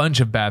 a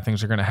bunch of bad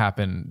things are going to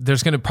happen.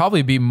 There's going to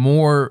probably be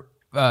more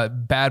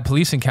bad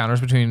police encounters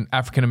between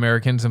African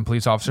Americans and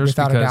police officers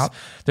Without a doubt.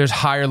 There's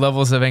higher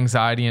levels of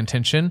anxiety and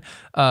tension.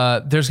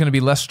 There's going to be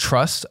less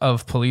trust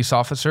of police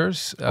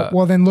officers.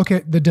 Well, then look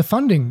at the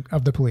defunding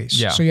of the police.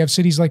 Yeah. So you have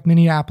cities like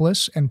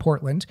Minneapolis and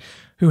Portland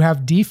who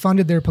have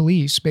defunded their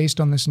police based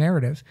on this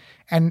narrative.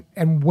 And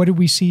what did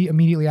we see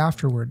immediately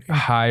afterward?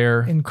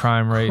 Higher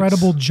crime rates.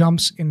 Incredible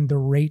jumps in the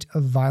rate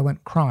of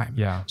violent crime.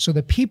 Yeah. So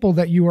the people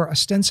that you are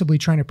ostensibly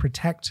trying to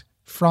protect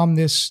from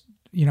this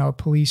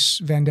police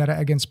vendetta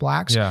against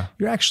blacks,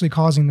 you're actually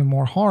causing them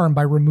more harm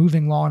by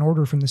removing law and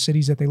order from the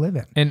cities that they live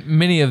in. And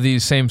many of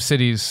these same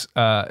cities,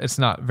 it's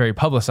not very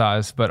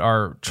publicized, but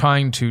are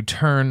trying to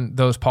turn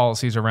those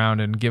policies around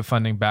and give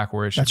funding back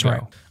where it should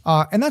go.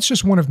 Right. And that's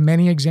just one of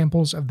many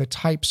examples of the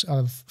types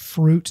of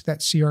fruit that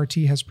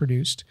CRT has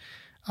produced.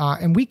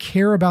 And we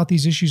care about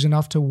these issues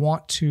enough to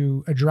want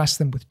to address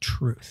them with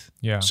truth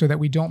so that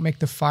we don't make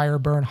the fire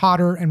burn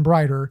hotter and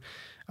brighter.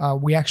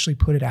 We actually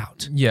put it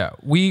out. Yeah,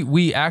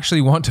 we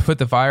actually want to put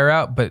the fire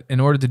out, but in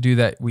order to do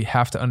that, we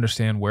have to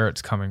understand where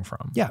it's coming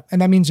from. Yeah,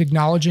 and that means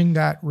acknowledging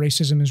that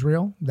racism is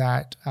real,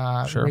 that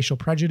racial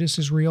prejudice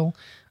is real,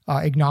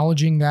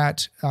 acknowledging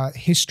that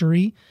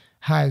history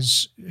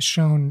has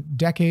shown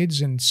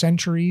decades and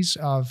centuries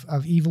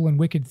of evil and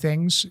wicked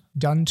things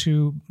done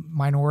to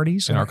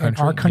minorities in our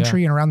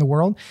country and around the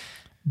world,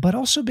 but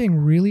also being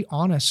really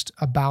honest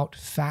about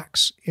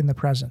facts in the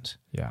present.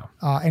 Yeah.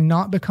 And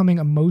not becoming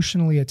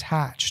emotionally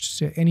attached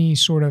to any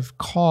sort of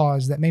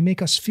cause that may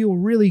make us feel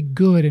really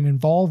good and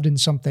involved in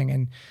something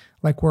and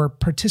like we're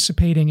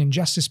participating in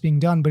justice being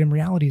done, but in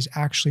reality is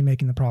actually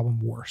making the problem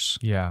worse.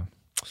 Yeah.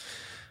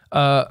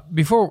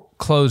 Before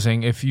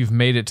closing, if you've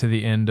made it to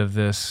the end of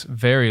this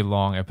very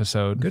long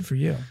episode, Good for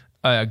you.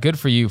 Good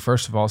for you,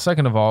 first of all.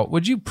 Second of all,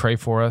 would you pray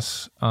for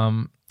us?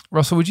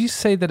 Russell, would you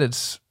say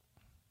that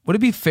would it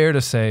be fair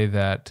to say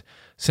that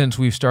since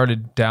we've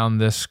started down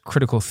this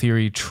critical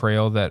theory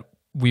trail that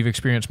we've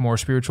experienced more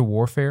spiritual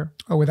warfare?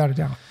 Oh, without a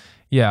doubt.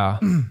 Yeah.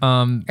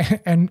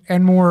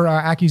 And more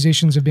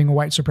accusations of being a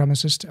white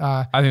supremacist.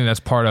 I think that's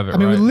part of it, I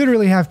mean, right? we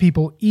literally have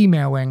people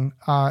emailing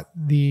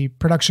the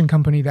production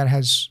company that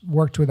has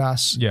worked with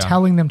us,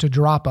 telling them to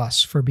drop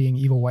us for being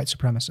evil white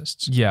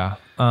supremacists. Yeah.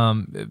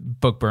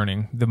 Book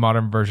burning, the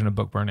modern version of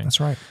book burning. That's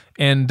right.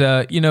 And,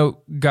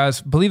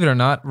 guys, believe it or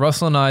not,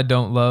 Russell and I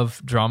don't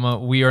love drama.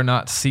 We are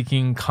not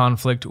seeking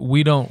conflict.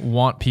 We don't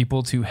want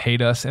people to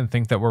hate us and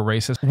think that we're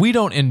racist. We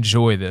don't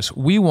enjoy this.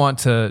 We want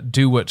to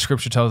do what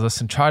Scripture tells us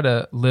and try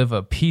to live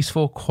a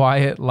peaceful,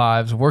 quiet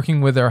lives, working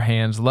with our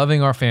hands,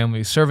 loving our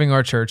families, serving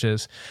our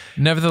churches.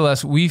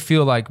 Nevertheless, we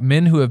feel like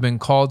men who have been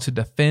called to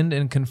defend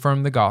and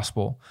confirm the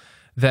gospel,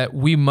 that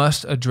we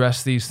must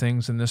address these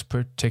things in this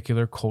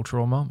particular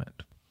cultural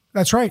moment.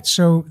 That's right.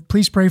 So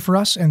please pray for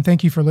us, and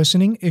thank you for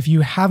listening. If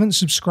you haven't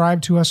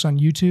subscribed to us on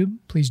YouTube,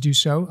 please do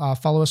so.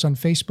 Follow us on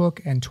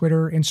Facebook and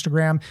Twitter,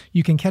 Instagram.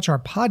 You can catch our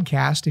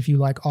podcast, if you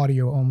like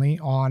audio only,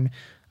 on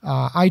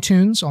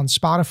iTunes, on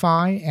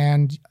Spotify,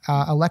 and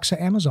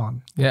Alexa,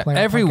 Amazon. Yeah,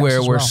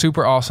 everywhere where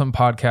super awesome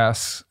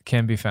podcasts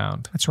can be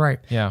found. That's right.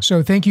 Yeah.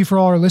 So thank you for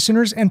all our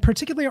listeners, and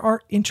particularly our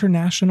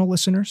international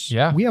listeners.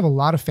 Yeah. We have a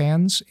lot of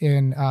fans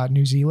in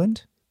New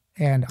Zealand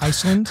and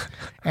Iceland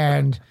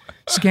and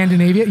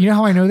Scandinavia. You know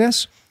how I know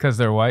this? Because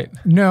they're white?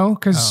 No,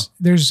 because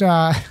there's,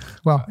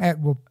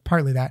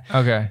 partly that.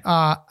 Okay.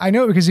 I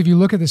know because if you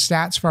look at the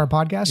stats for our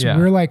podcast,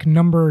 we're like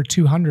number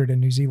 200 in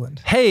New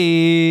Zealand.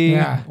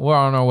 Hey, we're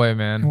on our way,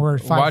 man.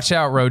 Watch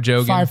out,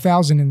 Rojogan.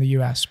 5,000 in the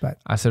U.S., but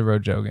I said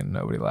Rojogan.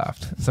 Nobody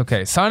laughed. It's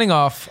okay. Signing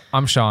off,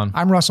 I'm Sean.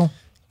 I'm Russell.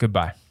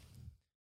 Goodbye.